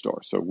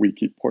bookstore. So we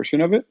keep a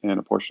portion of it and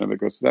a portion of it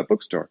goes to that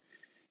bookstore.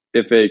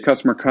 If a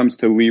customer comes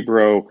to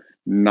Libro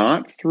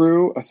not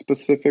through a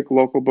specific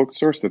local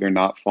bookstore, so they're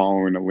not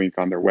following a link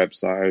on their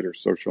website or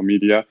social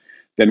media,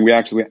 then we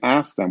actually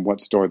ask them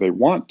what store they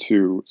want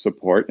to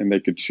support, and they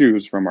could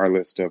choose from our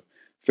list of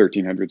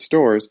 1,300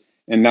 stores.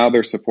 And now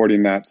they're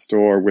supporting that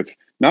store with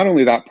not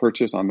only that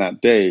purchase on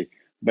that day,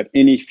 but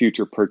any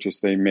future purchase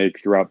they make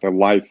throughout the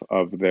life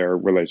of their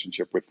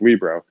relationship with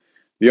Libro.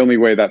 The only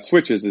way that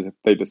switches is if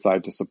they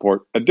decide to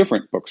support a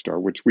different bookstore,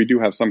 which we do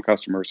have some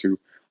customers who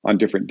on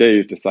different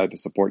days decide to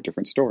support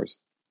different stores.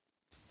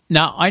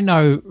 Now, I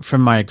know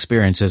from my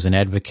experience as an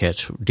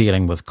advocate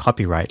dealing with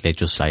copyright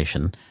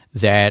legislation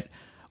that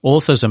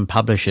authors and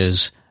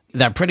publishers,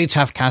 they're pretty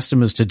tough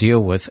customers to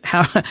deal with.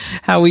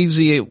 How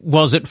easy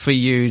was it for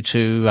you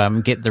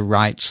to get the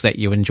rights that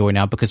you enjoy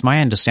now? Because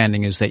my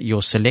understanding is that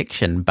your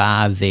selection,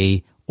 bar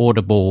the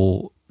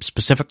Audible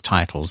specific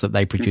titles that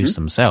they produce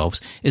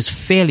themselves, is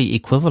fairly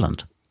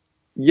equivalent.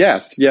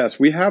 Yes.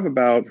 We have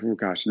about,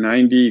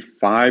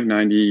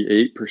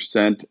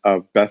 98%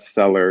 of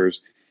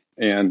bestsellers.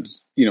 And,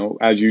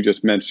 as you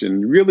just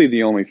mentioned, really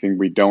the only thing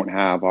we don't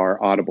have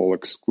are Audible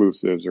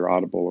exclusives or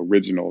Audible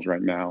originals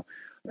right now.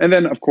 And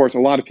then, of course, a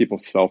lot of people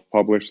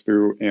self-publish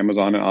through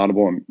Amazon and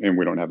Audible, and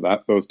we don't have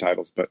those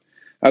titles. But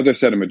as I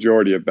said, a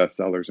majority of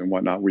bestsellers and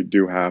whatnot we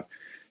do have.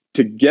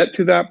 To get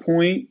to that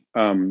point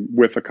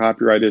with the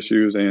copyright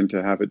issues and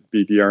to have it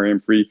be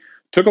DRM free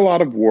took a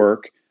lot of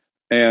work.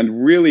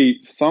 And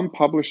really, some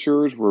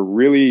publishers were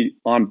really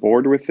on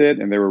board with it,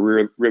 and they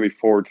were really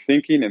forward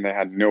thinking, and they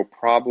had no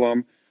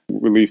problem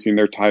releasing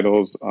their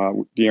titles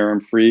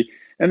DRM free.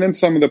 And then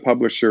some of the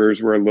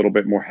publishers were a little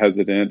bit more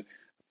hesitant.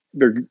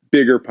 They're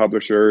bigger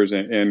publishers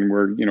and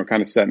were,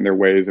 kind of set in their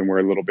ways and were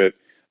a little bit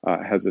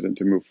hesitant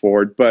to move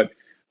forward. But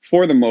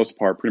for the most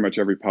part, pretty much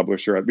every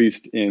publisher, at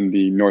least in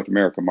the North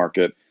America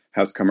market,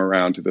 has come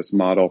around to this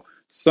model.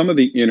 Some of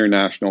the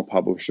international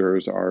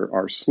publishers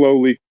are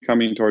slowly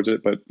coming towards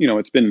it, but,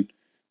 it's been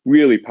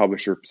really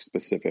publisher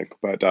specific.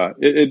 But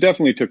it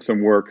definitely took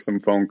some work,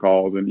 some phone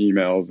calls and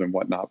emails and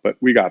whatnot, but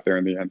we got there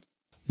in the end.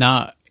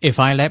 Now, if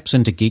I lapse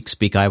into geek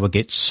speak, I will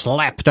get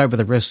slapped over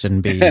the wrist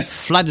and be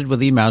flooded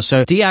with emails.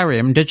 So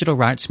DRM, Digital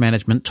Rights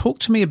Management, talk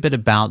to me a bit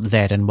about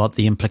that and what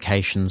the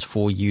implications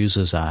for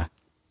users are.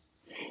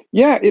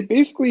 Yeah, it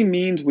basically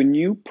means when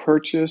you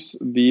purchase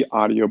the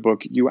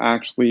audiobook, you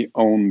actually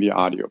own the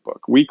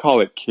audiobook. We call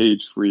it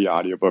cage-free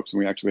audiobooks, and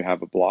we actually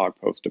have a blog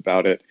post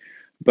about it.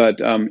 But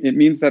it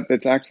means that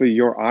it's actually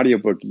your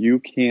audiobook. You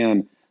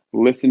can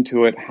listen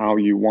to it how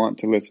you want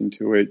to listen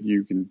to it.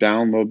 You can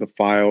download the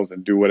files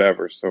and do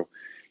whatever. So,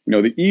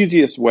 the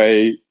easiest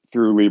way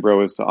through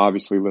Libro is to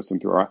obviously listen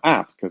through our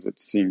app because it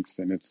syncs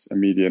and it's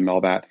immediate and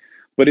all that.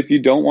 But if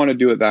you don't want to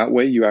do it that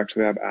way, you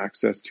actually have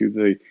access to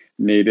the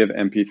native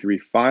MP3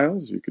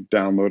 files. You could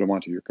download them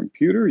onto your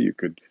computer. You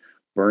could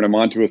burn them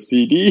onto a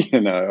CD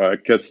and a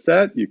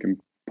cassette. You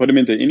can put them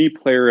into any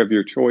player of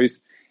your choice,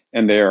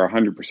 and they are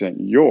 100%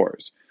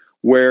 yours.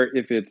 Where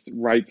if it's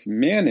rights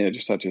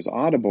managed, such as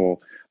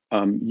Audible,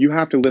 you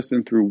have to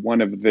listen through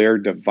one of their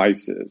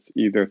devices,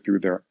 either through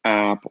their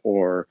app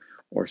or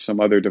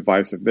some other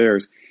device of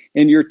theirs.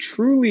 And you're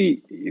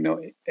truly,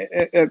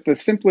 at the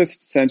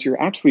simplest sense,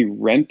 you're actually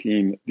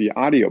renting the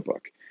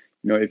audiobook.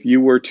 If you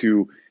were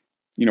to,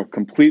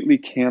 completely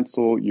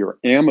cancel your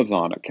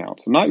Amazon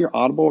account, so not your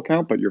Audible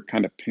account, but your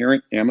kind of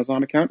parent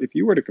Amazon account, if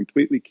you were to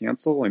completely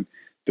cancel and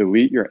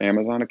delete your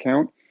Amazon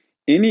account,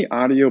 any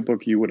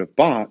audiobook you would have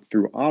bought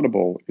through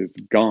Audible is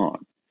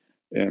gone.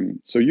 And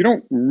so you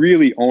don't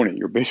really own it.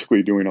 You're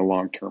basically doing a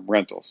long-term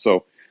rental.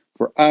 So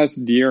for us,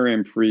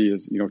 DRM free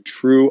is,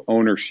 true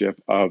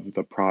ownership of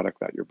the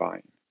product that you're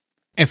buying.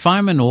 If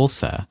I'm an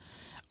author,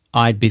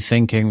 I'd be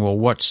thinking, well,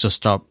 what's to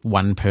stop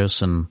one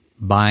person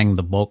buying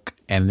the book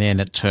and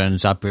then it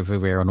turns up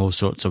everywhere on all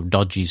sorts of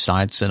dodgy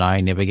sites and I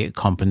never get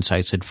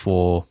compensated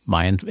for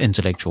my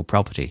intellectual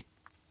property?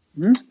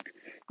 Mm-hmm.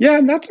 Yeah,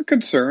 and that's a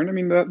concern. I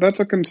mean, that's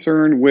a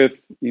concern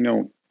with,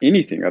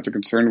 anything. That's a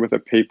concern with a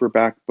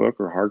paperback book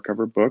or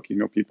hardcover book.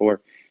 People are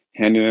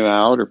handing it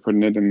out or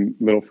putting it in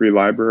little free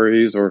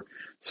libraries or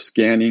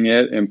scanning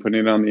it and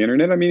putting it on the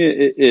internet. I mean,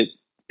 it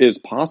is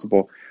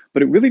possible,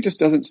 but it really just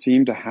doesn't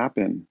seem to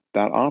happen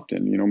that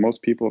often.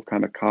 Most people have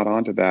kind of caught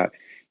on to that.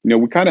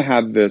 We kind of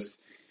had this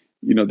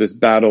this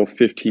battle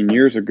 15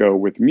 years ago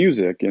with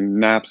music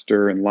and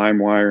Napster and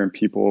LimeWire and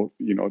people,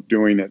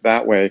 doing it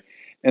that way.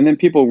 And then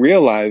people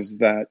realize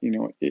that,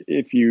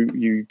 if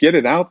you get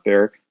it out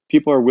there,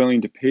 people are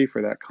willing to pay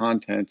for that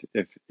content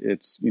if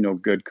it's,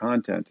 good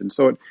content. And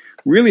so it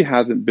really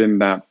hasn't been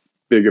that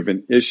big of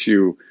an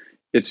issue.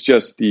 It's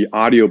just the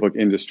audiobook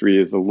industry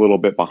is a little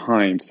bit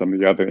behind some of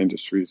the other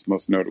industries,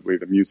 most notably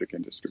the music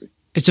industry.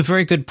 It's a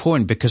very good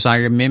point, because I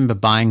remember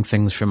buying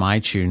things from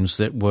iTunes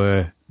that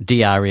were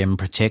DRM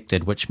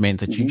protected, which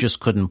meant that you just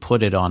couldn't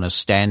put it on a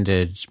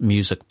standard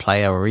music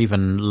player or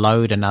even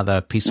load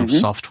another piece of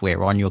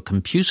software on your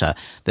computer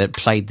that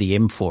played the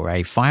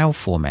M4A file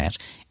format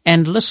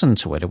and listen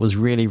to it. It was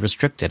really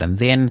restricted. And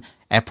then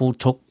Apple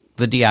took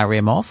the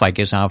DRM off, I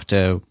guess,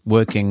 after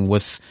working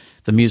with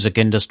the music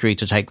industry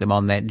to take them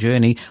on that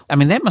journey. I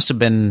mean, that must have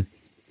been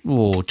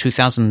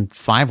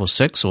 2005 or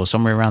 6 or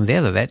somewhere around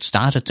there that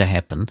started to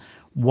happen.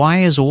 Why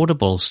is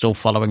Audible still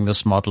following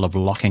this model of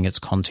locking its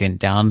content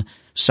down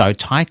so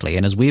tightly?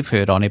 And as we've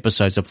heard on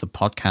episodes of the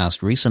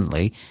podcast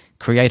recently,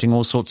 creating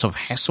all sorts of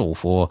hassle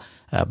for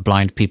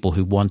blind people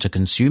who want to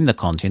consume the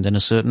content in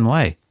a certain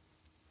way.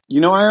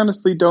 I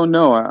honestly don't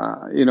know.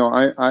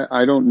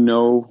 I don't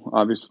know,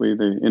 obviously,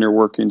 the inner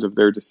workings of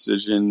their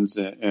decisions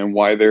and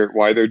why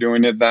they're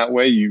doing it that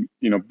way.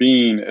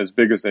 Being as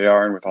big as they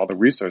are and with all the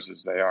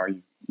resources they are,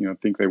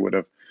 think they would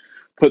have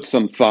put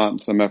some thought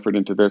and some effort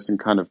into this and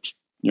kind of,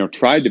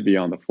 tried to be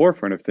on the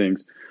forefront of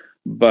things.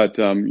 But,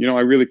 I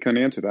really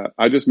couldn't answer that.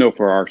 I just know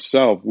for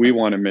ourselves, we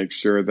want to make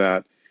sure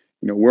that,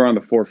 we're on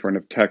the forefront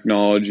of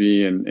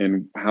technology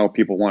and how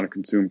people want to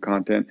consume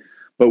content.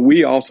 But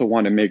we also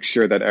want to make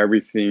sure that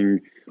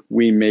everything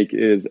we make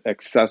is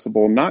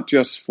accessible, not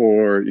just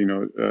for,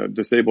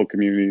 disabled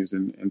communities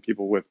and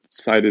people with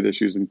sighted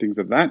issues and things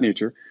of that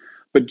nature,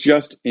 but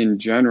just in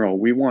general.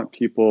 We want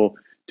people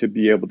to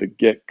be able to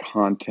get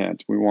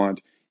content. We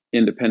want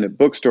independent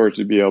bookstores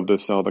to be able to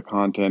sell the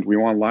content. We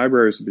want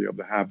libraries to be able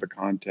to have the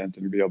content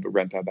and be able to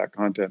rent out that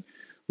content.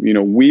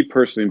 We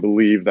personally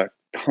believe that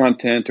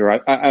content,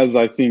 or as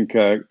I think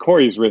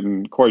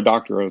Cory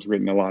Doctorow has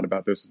written a lot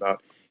about this,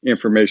 about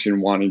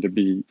information wanting to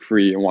be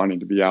free and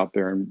wanting to be out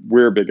there. And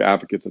we're big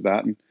advocates of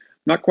that. And I'm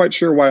not quite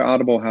sure why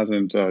Audible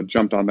hasn't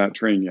jumped on that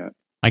train yet.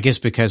 I guess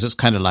because it's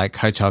kind of like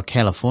Hotel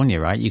California,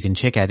 right? You can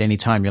check out any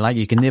time you like.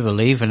 You can never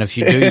leave. And if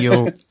you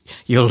do,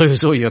 you'll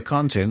lose all your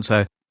content.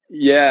 So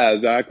yeah,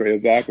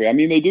 exactly. I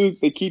mean,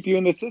 they keep you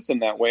in the system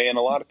that way. And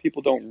a lot of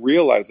people don't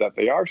realize that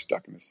they are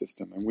stuck in the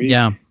system. And we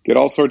get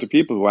all sorts of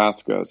people who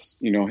ask us,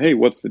 hey,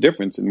 what's the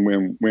difference? And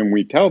when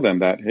we tell them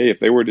that, hey, if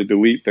they were to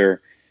delete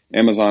their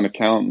Amazon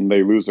account and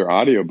they lose their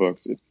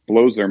audiobooks, it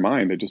blows their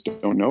mind. They just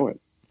don't know it.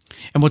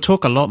 And we'll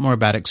talk a lot more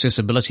about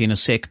accessibility in a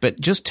sec, but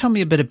just tell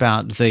me a bit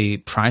about the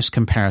price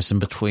comparison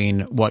between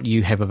what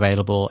you have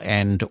available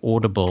and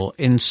Audible.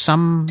 In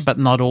some, but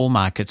not all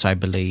markets, I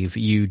believe,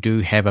 you do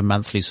have a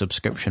monthly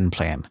subscription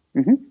plan.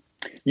 Mm-hmm.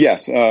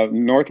 Yes,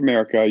 North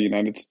America,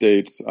 United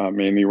States,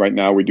 mainly right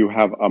now, we do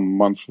have a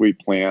monthly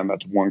plan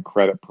that's 1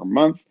 credit per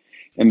month.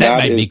 And that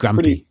made me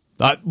grumpy.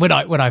 When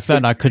I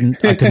found I couldn't.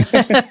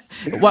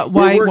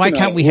 Why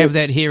can't we have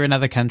that here in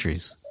other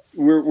countries?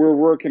 We're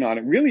working on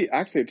it. Really,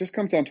 actually, it just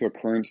comes down to a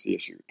currency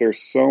issue.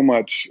 There's so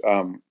much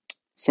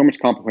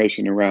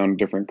complication around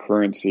different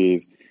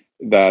currencies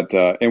that,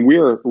 and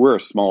we're a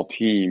small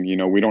team.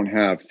 We don't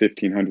have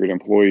 1,500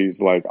 employees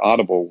like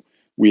Audible.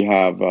 We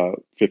have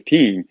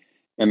 15,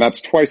 and that's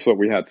twice what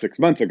we had 6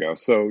 months ago.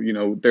 So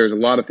there's a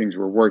lot of things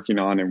we're working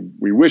on, and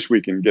we wish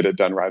we can get it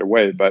done right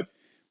away, but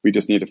we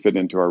just need to fit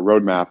into our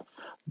roadmap.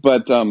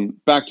 But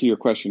back to your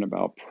question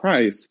about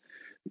price.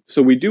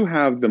 So we do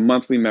have the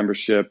monthly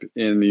membership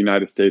in the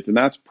United States, and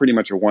that's pretty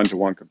much a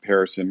one-to-one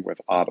comparison with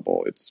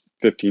Audible. It's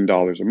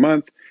 $15 a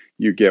month.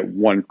 You get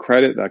 1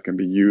 credit that can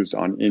be used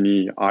on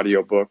any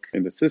audiobook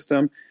in the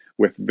system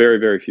with very,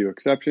 very few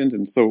exceptions.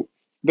 And so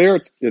there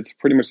it's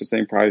pretty much the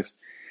same price.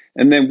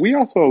 And then we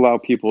also allow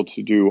people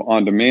to do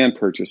on-demand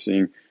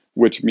purchasing,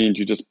 which means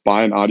you just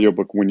buy an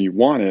audiobook when you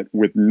want it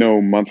with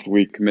no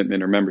monthly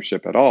commitment or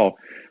membership at all,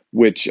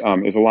 which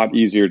is a lot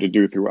easier to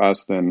do through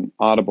us than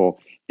Audible.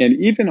 And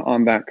even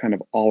on that kind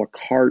of a la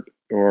carte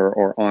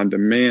or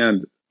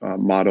on-demand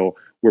model,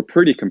 we're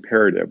pretty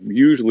comparative,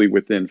 usually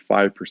within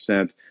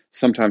 5%,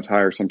 sometimes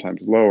higher,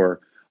 sometimes lower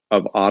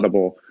of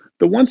Audible.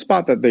 The one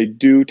spot that they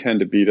do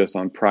tend to beat us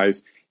on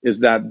price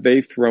is that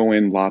they throw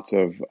in lots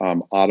of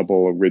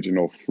Audible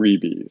original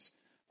freebies.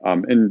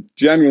 And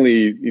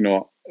generally,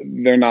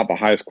 they're not the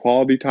highest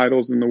quality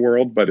titles in the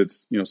world, but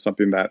it's,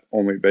 something that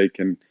only they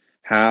can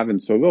have.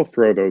 And so they'll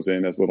throw those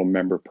in as little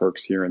member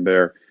perks here and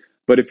there.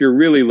 But if you're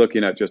really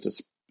looking at just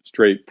a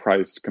straight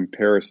price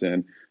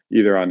comparison,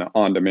 either on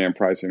on-demand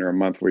pricing or a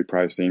monthly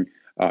pricing,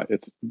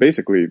 it's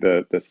basically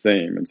the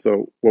same. And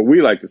so what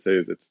we like to say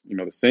is it's,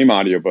 the same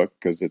audiobook,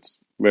 because it's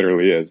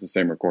literally is the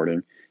same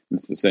recording, and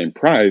it's the same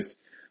price,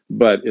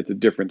 but it's a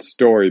different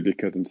story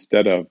because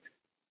instead of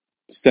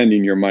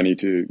sending your money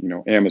to,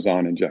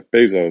 Amazon and Jeff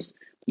Bezos,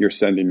 you're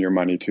sending your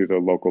money to the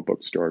local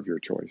bookstore of your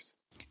choice.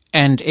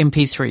 And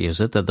MP3,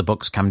 is it, that the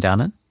books come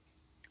down in?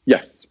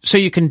 Yes. So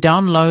you can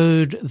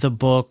download the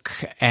book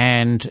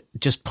and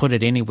just put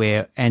it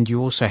anywhere, and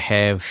you also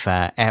have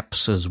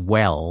apps as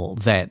well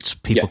that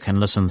people Yes. can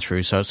listen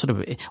through. So it's sort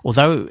of,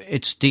 although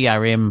it's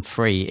DRM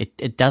free,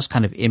 it does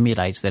kind of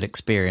emulate that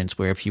experience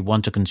where if you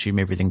want to consume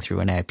everything through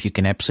an app, you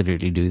can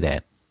absolutely do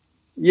that.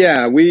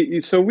 Yeah,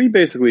 we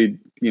basically,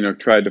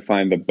 tried to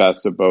find the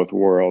best of both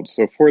worlds.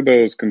 So for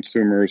those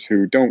consumers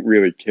who don't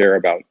really care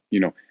about,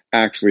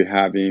 actually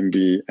having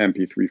the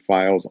MP3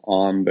 files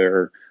on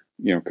their,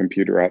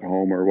 computer at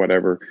home or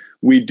whatever,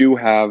 we do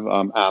have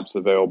apps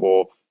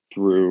available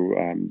through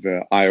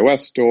the iOS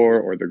store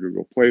or the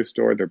Google Play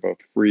Store. They're both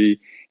free,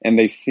 and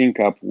they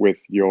sync up with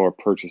your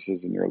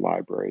purchases in your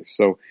library.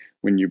 So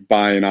when you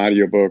buy an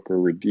audiobook or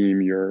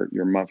redeem your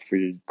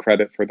monthly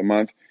credit for the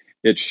month,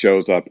 it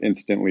shows up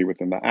instantly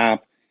within the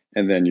app,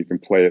 and then you can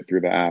play it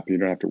through the app. You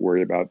don't have to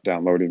worry about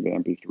downloading the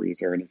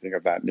MP3s or anything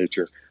of that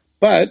nature.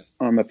 But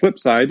on the flip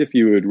side, if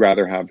you would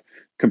rather have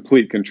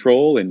complete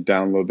control and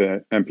download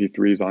the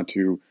MP3s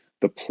onto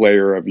the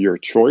player of your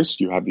choice,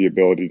 you have the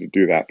ability to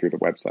do that through the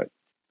website.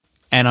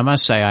 And I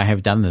must say I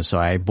have done this. So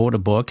I bought a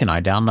book and I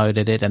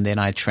downloaded it, and then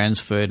I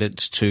transferred it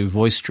to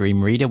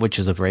VoiceStream Reader, which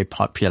is a very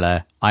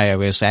popular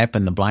iOS app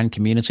in the blind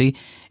community,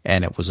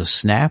 and it was a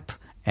snap.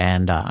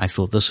 And I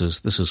thought this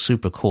is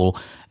super cool.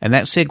 And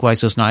that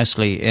segues us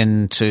nicely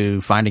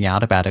into finding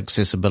out about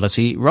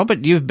accessibility.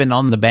 Robert, you've been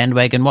on the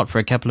bandwagon, for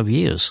a couple of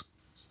years?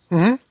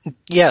 Mm-hmm.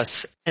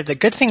 Yes. The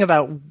good thing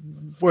about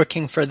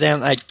working for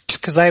them,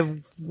 because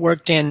I've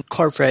worked in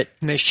corporate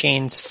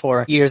machines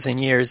for years and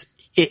years,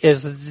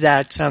 is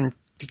that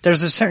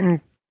there's a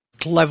certain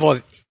level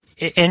of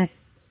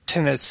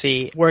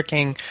intimacy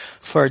working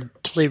for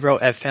Libro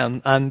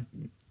FM,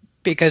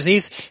 because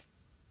these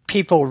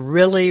people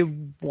really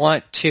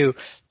want to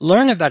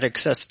learn about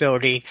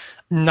accessibility,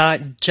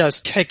 not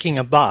just checking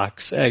a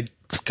box.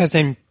 Because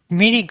in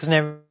meetings and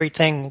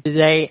everything,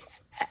 they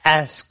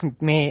ask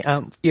me,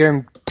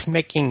 you're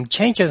making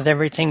changes and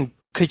everything.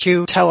 Could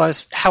you tell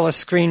us how a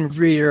screen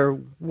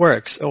reader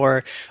works,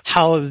 or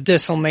how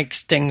this will make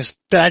things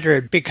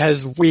better,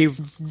 because we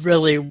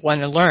really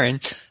want to learn,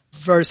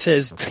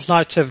 versus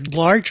lots of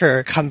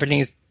larger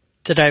companies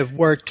that I've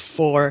worked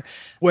for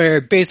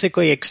where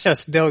basically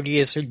accessibility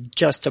is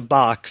just a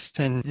box,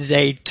 and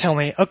they tell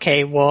me,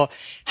 okay, well,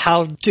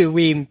 how do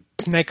we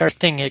make our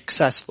thing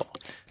accessible?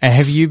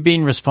 Have you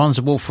been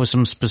responsible for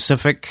some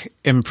specific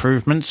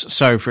improvements?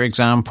 So, for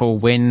example,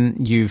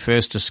 when you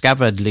first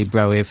discovered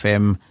Libro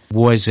FM,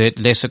 was it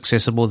less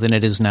accessible than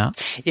it is now?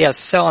 Yes.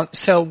 So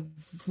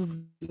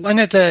one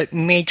of the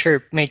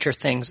major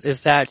things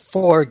is that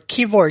for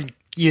keyboard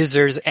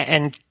users,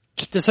 and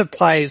this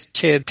applies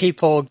to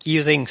people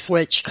using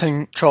switch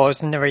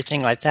controls and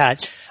everything like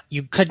that,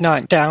 you could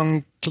not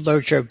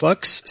download your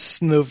books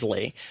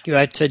smoothly. You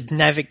had to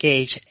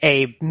navigate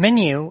a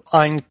menu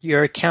on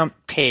your account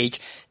page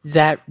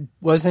that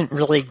wasn't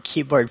really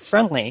keyboard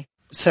friendly.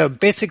 So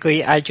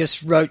basically, I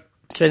just wrote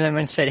to them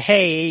and said,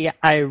 hey,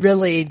 I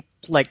really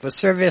like the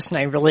service and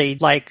I really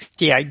like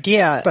the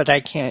idea, but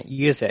I can't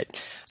use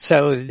it.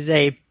 So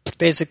they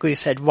basically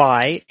said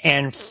why,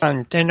 and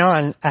from then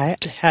on, I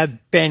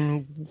have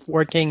been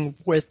working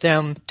with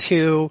them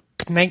to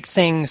make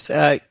things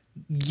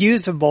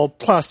usable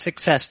plus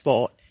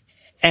accessible.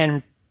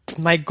 And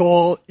my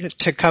goal is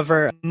to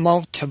cover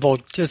multiple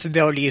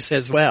disabilities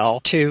as well,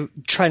 to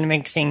try to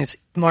make things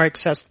more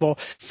accessible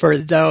for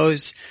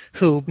those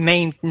who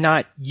may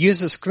not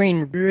use a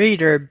screen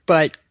reader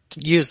but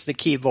use the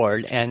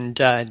keyboard and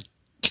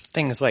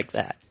things like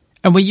that.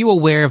 And were you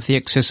aware of the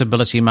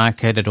accessibility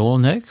market at all,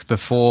 Nick,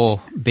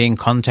 before being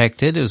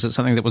contacted? Was it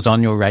something that was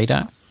on your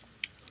radar?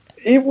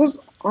 It was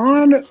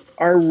on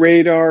our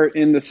radar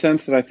in the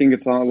sense that I think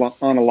it's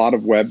on a lot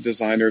of web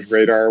designers'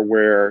 radar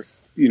where,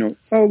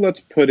 let's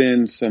put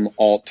in some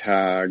alt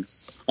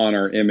tags on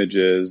our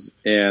images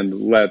and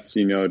let's,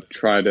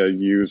 try to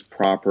use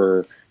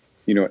proper,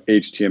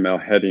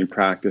 HTML heading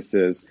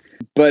practices,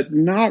 but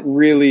not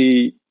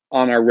really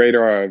on our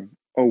radar of,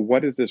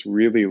 what is this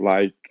really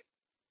like,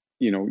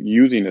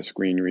 using a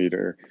screen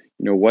reader?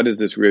 What is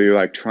this really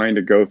like trying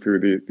to go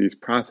through these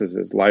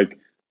processes like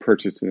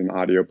purchasing an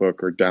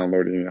audiobook or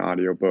downloading an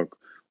audiobook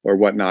or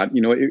whatnot?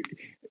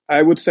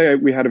 I would say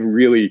we had a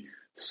really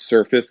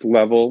surface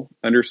level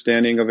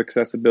understanding of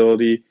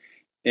accessibility,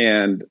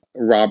 and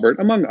Robert,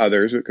 among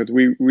others, because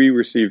we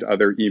received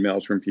other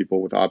emails from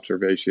people with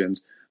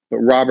observations, but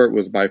Robert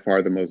was by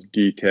far the most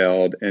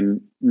detailed,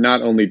 and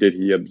not only did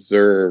he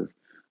observe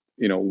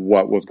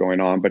what was going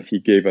on, but he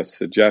gave us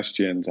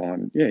suggestions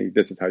on,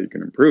 this is how you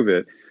can improve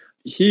it.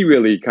 He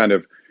really kind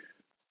of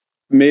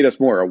made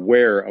us more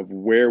aware of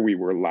where we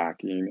were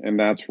lacking. And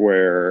that's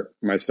where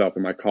myself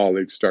and my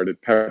colleagues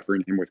started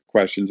peppering him with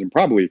questions, and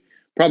probably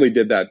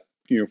did that,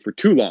 for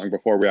too long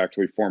before we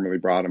actually formally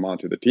brought him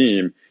onto the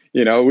team.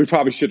 We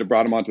probably should have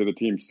brought him onto the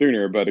team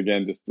sooner, but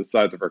again, just the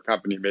size of our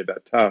company made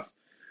that tough.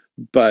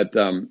 But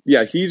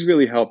he's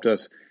really helped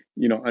us,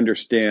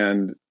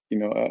 understand,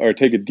 or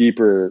take a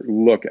deeper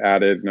look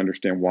at it and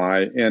understand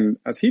why. And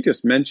as he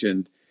just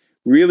mentioned,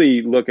 really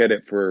look at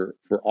it for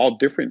all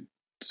different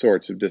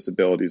sorts of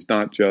disabilities,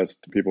 not just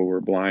people who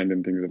are blind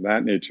and things of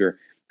that nature.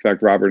 In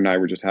fact, Robert and I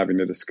were just having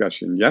a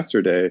discussion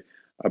yesterday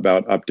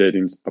about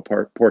updating a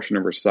portion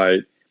of our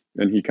site,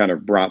 and he kind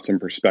of brought some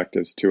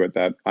perspectives to it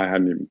that I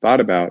hadn't even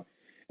thought about.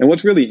 And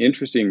what's really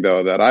interesting,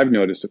 though, that I've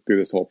noticed through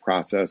this whole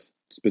process,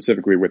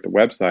 specifically with the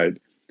website,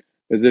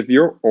 is if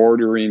you're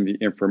ordering the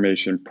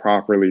information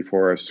properly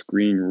for a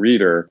screen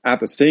reader, at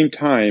the same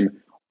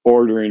time,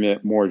 ordering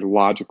it more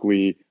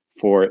logically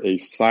for a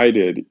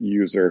sighted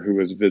user who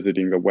is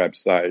visiting the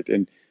website.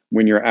 And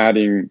when you're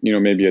adding,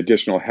 maybe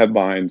additional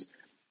headlines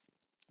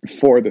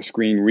for the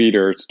screen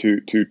readers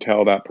to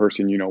tell that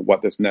person,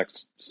 what this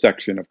next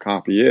section of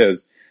copy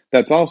is,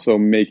 that's also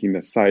making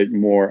the site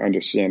more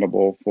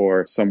understandable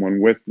for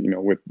someone with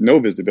no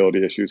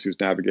visibility issues who's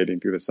navigating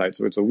through the site.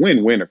 So it's a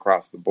win-win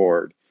across the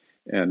board.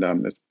 And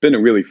it's been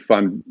a really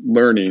fun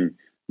learning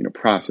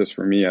process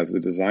for me as a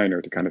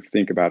designer to kind of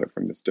think about it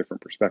from this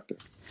different perspective.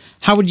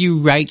 How would you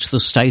rate the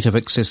state of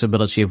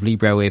accessibility of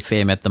Libro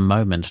FM at the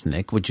moment,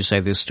 Nick? Would you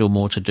say there's still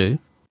more to do?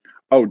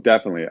 Oh,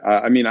 definitely.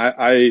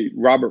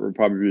 Robert would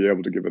probably be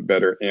able to give a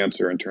better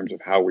answer in terms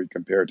of how we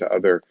compare to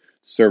other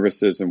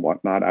services and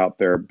whatnot out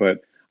there.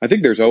 But I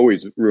think there's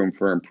always room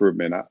for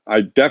improvement.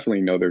 I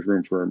definitely know there's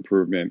room for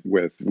improvement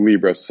with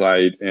Libro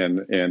site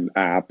and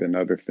app and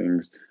other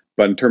things.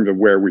 But in terms of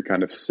where we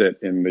kind of sit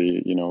in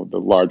the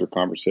larger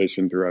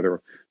conversation through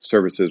other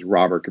services,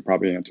 Robert could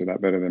probably answer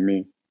that better than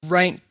me.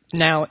 Right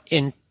now,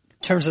 in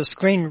terms of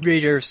screen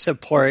reader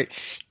support,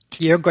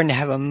 you're going to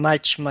have a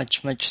much,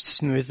 much, much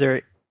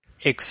smoother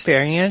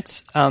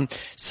experience.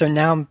 So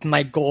now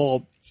my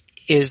goal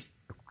is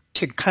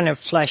to kind of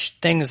flesh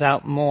things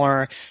out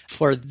more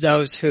for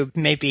those who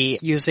may be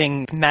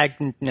using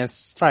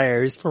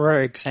magnifiers,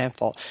 for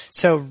example.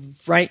 So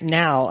right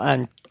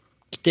now,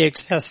 the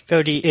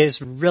accessibility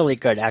is really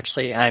good,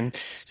 actually. I'm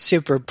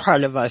super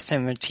proud of us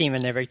and the team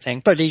and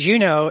everything. But as you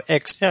know,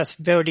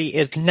 accessibility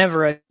is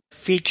never a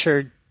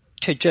feature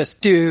to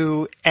just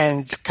do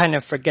and kind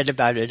of forget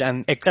about it.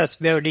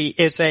 Accessibility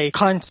is a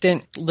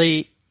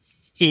constantly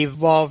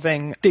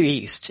evolving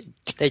beast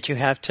that you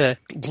have to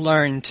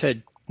learn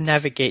to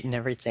navigate and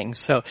everything.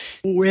 So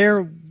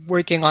we're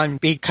working on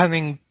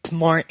becoming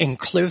more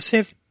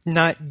inclusive,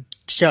 not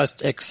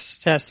just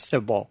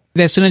accessible.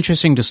 That's an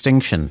interesting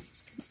distinction.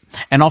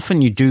 And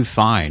often you do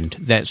find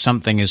that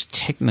something is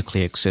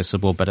technically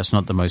accessible, but it's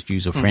not the most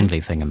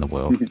user-friendly thing in the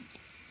world.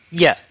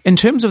 Yeah. In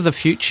terms of the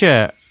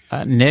future,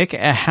 Nick,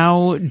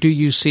 how do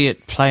you see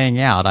it playing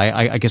out?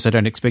 I guess I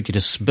don't expect you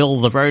to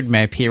spill the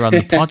roadmap here on the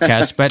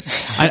podcast, but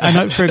I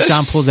know, for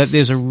example, that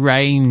there's a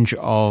range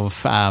of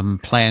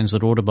plans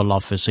that Audible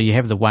offers. So you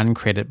have the 1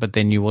 credit, but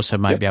then you also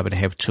might be able to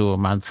have 2 a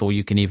month, or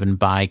you can even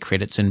buy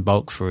credits in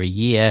bulk for a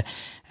year.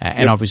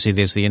 And obviously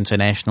there's the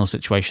international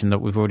situation that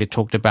we've already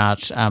talked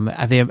about.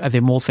 Are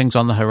there more things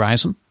on the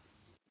horizon?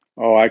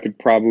 Oh, I could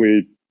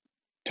probably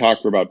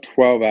talk for about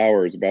 12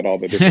 hours about all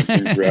the different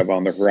things we have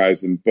on the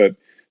horizon. But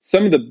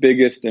some of the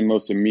biggest and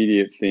most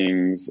immediate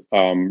things,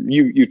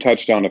 you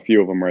touched on a few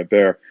of them right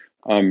there.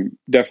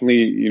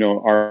 Definitely,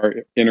 our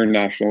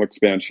international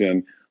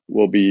expansion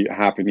will be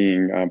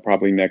happening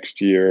probably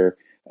next year.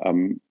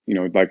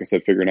 Like I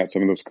said, figuring out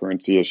some of those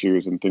currency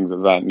issues and things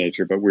of that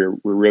nature, but we're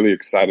really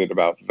excited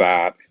about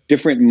that.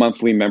 Different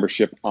monthly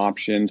membership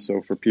options.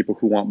 So for people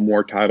who want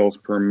more titles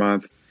per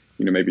month,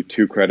 maybe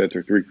 2 credits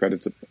or 3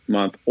 credits a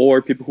month,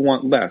 or people who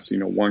want less,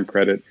 1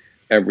 credit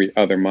every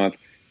other month,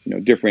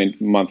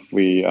 different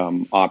monthly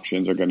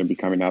options are going to be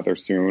coming out there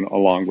soon,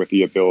 along with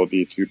the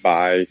ability to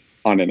buy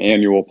on an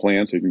annual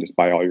plan. So you can just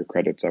buy all your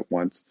credits at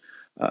once.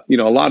 A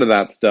lot of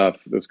that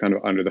stuff, those kind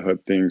of under the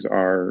hood things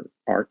are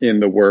in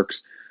the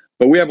works.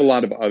 But we have a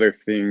lot of other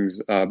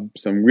things,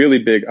 some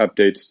really big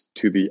updates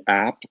to the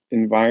app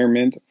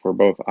environment for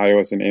both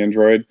iOS and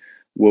Android.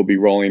 We'll be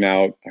rolling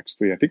out,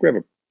 actually, I think we have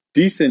a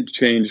decent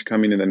change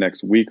coming in the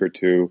next week or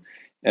two.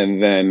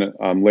 And then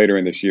later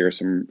in this year,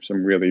 some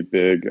really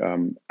big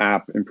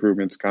app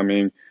improvements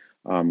coming,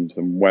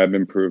 some web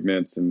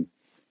improvements. And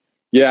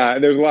yeah,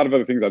 there's a lot of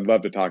other things I'd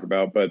love to talk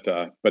about,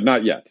 but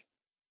not yet.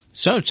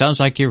 So it sounds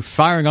like you're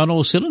firing on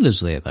all cylinders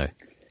there, though.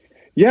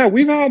 Yeah,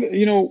 we've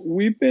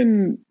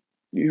been,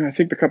 I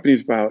think the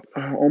company's about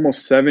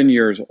almost 7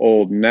 years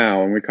old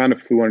now, and we kind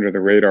of flew under the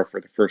radar for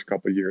the first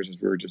couple of years as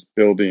we were just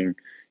building,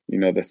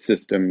 the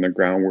system, the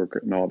groundwork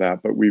and all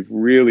that. But we've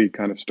really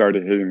kind of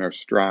started hitting our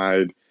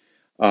stride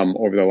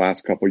over the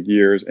last couple of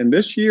years. And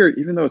this year,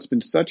 even though it's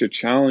been such a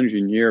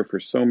challenging year for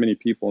so many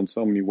people in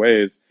so many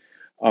ways,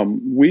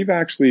 we've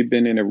actually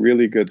been in a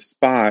really good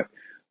spot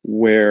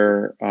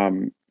where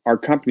our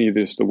company,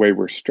 just the way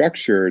we're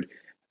structured,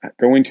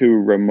 going to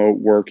remote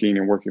working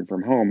and working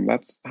from home,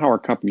 that's how our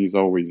company's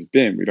always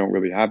been. We don't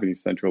really have any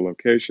central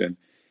location.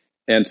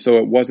 And so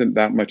it wasn't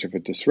that much of a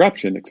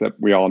disruption, except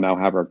we all now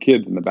have our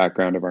kids in the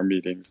background of our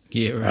meetings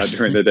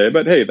during the day.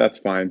 But hey, that's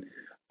fine.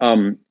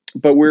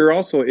 But we're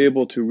also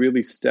able to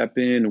really step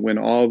in when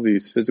all of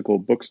these physical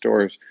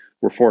bookstores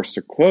were forced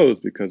to close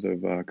because of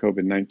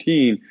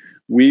COVID-19.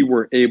 We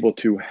were able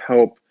to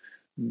help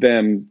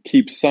them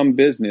keep some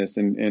business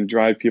and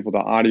drive people to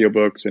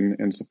audiobooks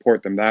and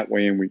support them that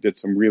way. And we did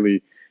some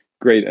really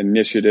great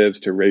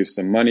initiatives to raise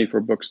some money for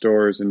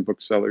bookstores and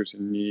booksellers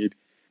in need.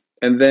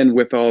 And then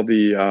with all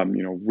the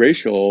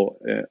racial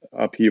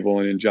upheaval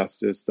and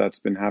injustice that's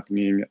been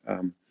happening,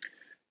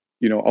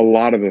 a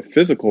lot of the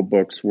physical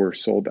books were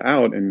sold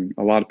out, and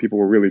a lot of people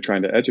were really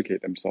trying to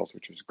educate themselves,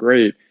 which was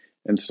great.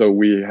 And so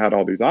we had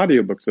all these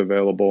audiobooks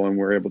available, and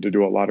we're able to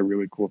do a lot of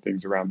really cool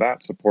things around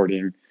that,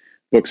 supporting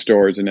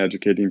bookstores and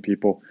educating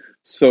people.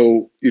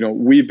 So,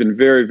 we've been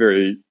very,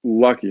 very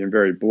lucky and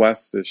very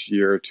blessed this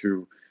year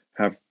to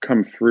have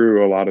come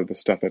through a lot of the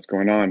stuff that's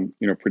going on,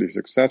 pretty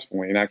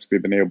successfully, and actually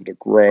been able to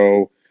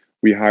grow.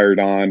 We hired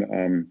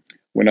on,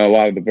 when a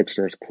lot of the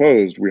bookstores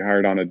closed, we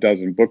hired on a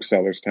dozen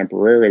booksellers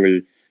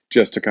temporarily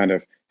just to kind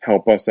of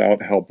help us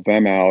out, help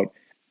them out.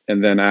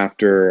 And then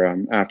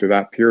after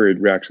that period,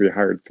 we actually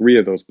hired 3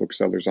 of those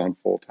booksellers on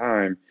full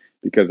time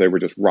because they were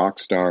just rock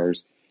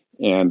stars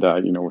and,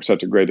 were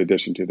such a great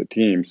addition to the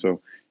team.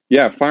 So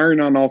yeah,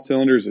 firing on all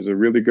cylinders is a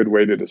really good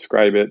way to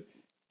describe it.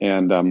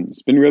 And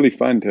it's been really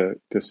fun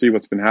to see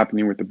what's been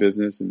happening with the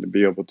business and to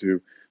be able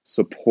to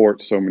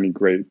support so many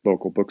great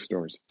local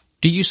bookstores.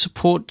 Do you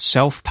support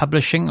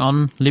self-publishing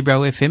on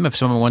Libro FM if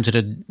someone wanted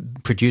to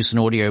produce an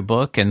audio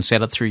book and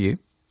sell it through you?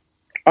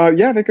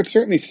 Yeah, they could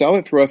certainly sell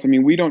it through us. I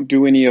mean, we don't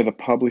do any of the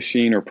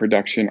publishing or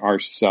production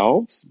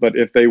ourselves, but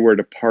if they were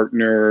to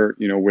partner,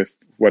 with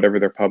whatever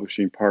their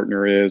publishing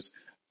partner is,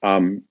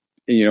 and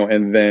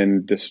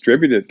then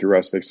distribute it through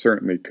us, they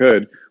certainly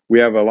could. We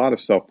have a lot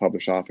of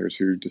self-published authors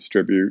who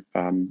distribute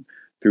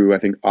through, I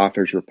think,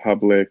 Authors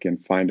Republic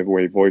and Find a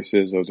Way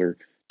Voices. Those are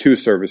 2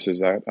 services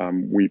that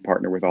we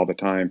partner with all the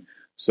time.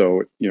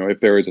 So, if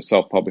there is a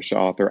self-published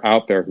author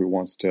out there who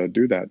wants to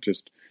do that,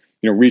 just,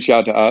 reach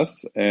out to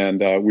us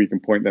and we can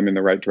point them in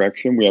the right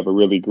direction. We have a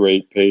really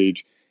great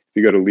page. If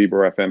you go to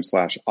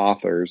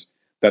Libro.fm/authors,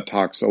 that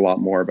talks a lot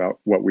more about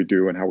what we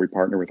do and how we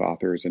partner with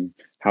authors and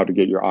how to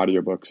get your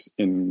audiobooks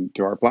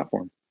into our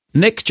platform.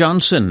 Nick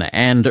Johnson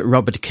and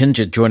Robert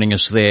Kinjit joining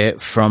us there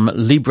from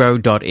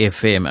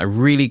Libro.fm, a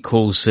really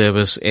cool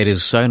service. It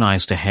is so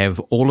nice to have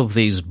all of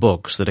these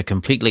books that are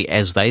completely,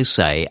 as they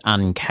say,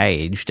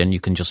 uncaged, and you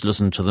can just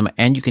listen to them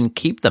and you can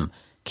keep them.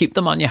 Keep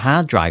them on your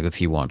hard drive if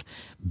you want.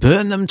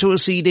 Burn them to a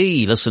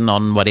CD. Listen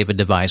on whatever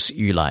device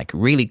you like.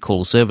 Really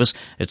cool service.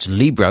 It's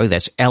Libro,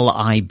 that's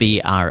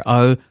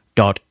Libro.fm.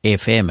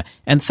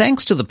 And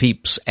thanks to the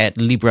peeps at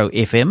Libro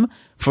FM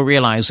for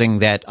realizing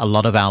that a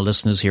lot of our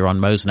listeners here on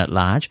Mosen at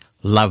Large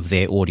love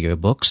their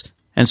audiobooks.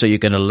 And so you're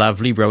going to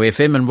love Libro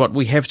FM and what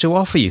we have to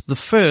offer you. The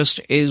first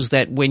is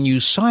that when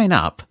you sign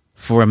up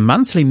for a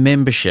monthly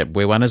membership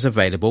where one is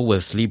available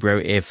with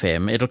Libro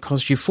FM, it'll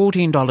cost you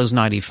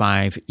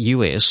 $14.95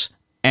 US,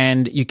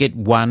 and you get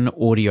 1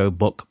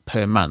 audiobook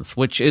per month,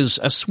 which is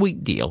a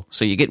sweet deal.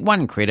 So you get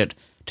 1 credit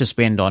to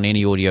spend on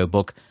any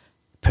audiobook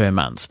per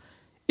month.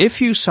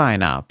 If you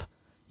sign up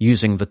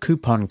using the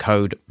coupon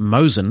code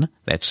MOSEN,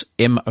 that's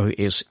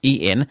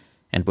MOSEN,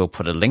 and we'll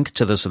put a link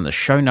to this in the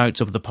show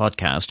notes of the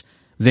podcast,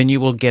 then you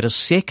will get a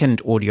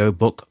second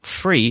audiobook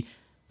free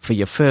for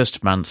your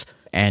first month,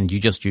 and you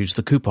just use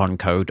the coupon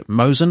code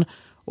MOSEN,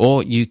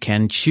 or you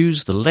can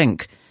choose the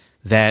link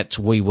that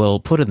we will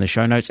put in the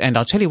show notes. And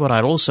I'll tell you what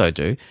I'd also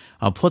do.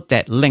 I'll put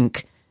that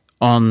link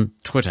on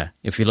Twitter.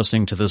 If you're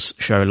listening to this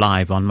show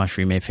live on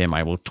Mushroom FM,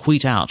 I will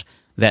tweet out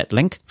that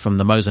link from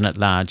the Mosen at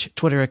Large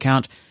Twitter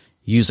account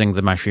using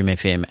the Mushroom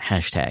FM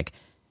hashtag.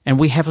 And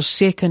we have a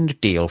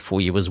second deal for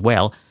you as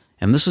well,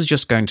 and this is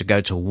just going to go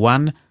to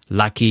 1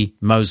 lucky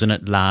Mosen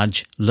at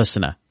Large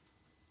listener.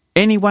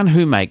 Anyone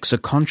who makes a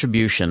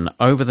contribution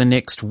over the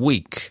next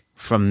week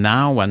from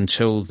now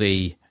until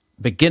the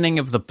beginning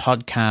of the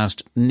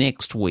podcast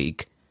next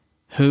week,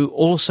 who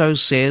also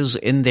says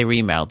in their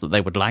email that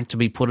they would like to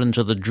be put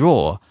into the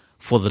draw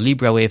for the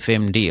Libro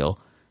FM deal,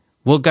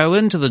 will go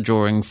into the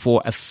drawing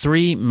for a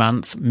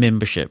 3-month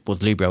membership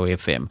with Libro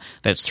FM.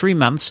 That's 3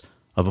 months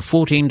of a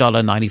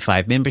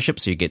 $14.95 membership,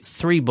 so you get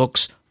 3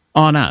 books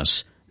on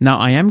us. Now,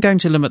 I am going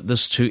to limit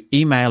this to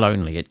email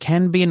only. It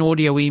can be an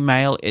audio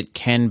email, it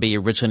can be a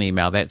written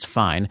email, that's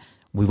fine.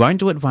 We won't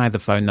do it via the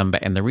phone number,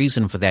 and the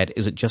reason for that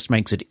is it just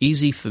makes it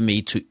easy for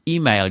me to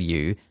email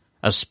you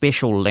a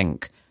special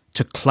link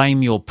to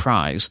claim your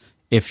prize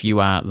if you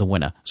are the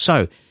winner.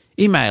 So,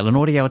 email an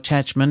audio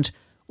attachment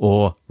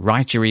or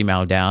write your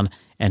email down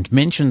and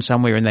mention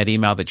somewhere in that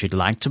email that you'd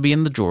like to be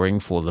in the drawing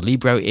for the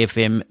Libro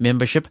FM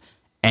membership,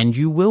 and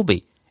you will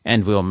be.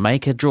 And we'll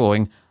make a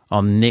drawing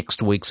on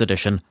next week's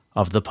edition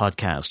of the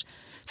podcast.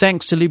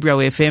 Thanks to Libro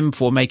FM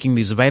for making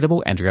these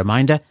available, and a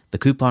reminder, the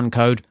coupon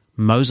code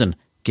MOSEN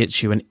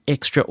gets you an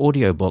extra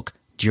audiobook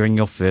during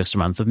your first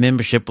month of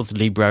membership with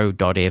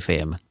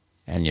Libro.fm.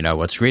 And you know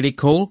what's really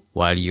cool?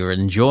 While you're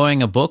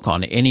enjoying a book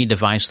on any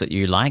device that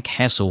you like,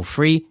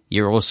 hassle-free,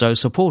 you're also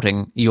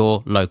supporting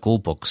your local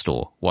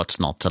bookstore. What's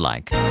not to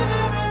like?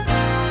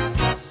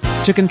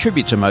 To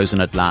contribute to Mosen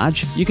at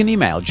Large, you can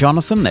email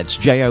Jonathan, that's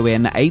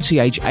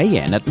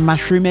JONATHAN, at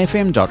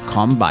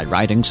mushroomfm.com by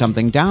writing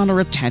something down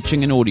or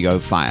attaching an audio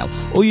file.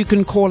 Or you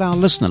can call our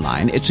listener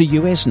line. It's a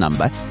US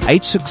number,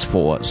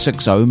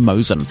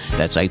 864-60-MOSEN.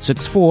 That's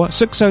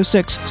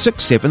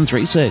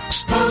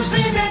 864-606-6736.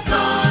 Mosen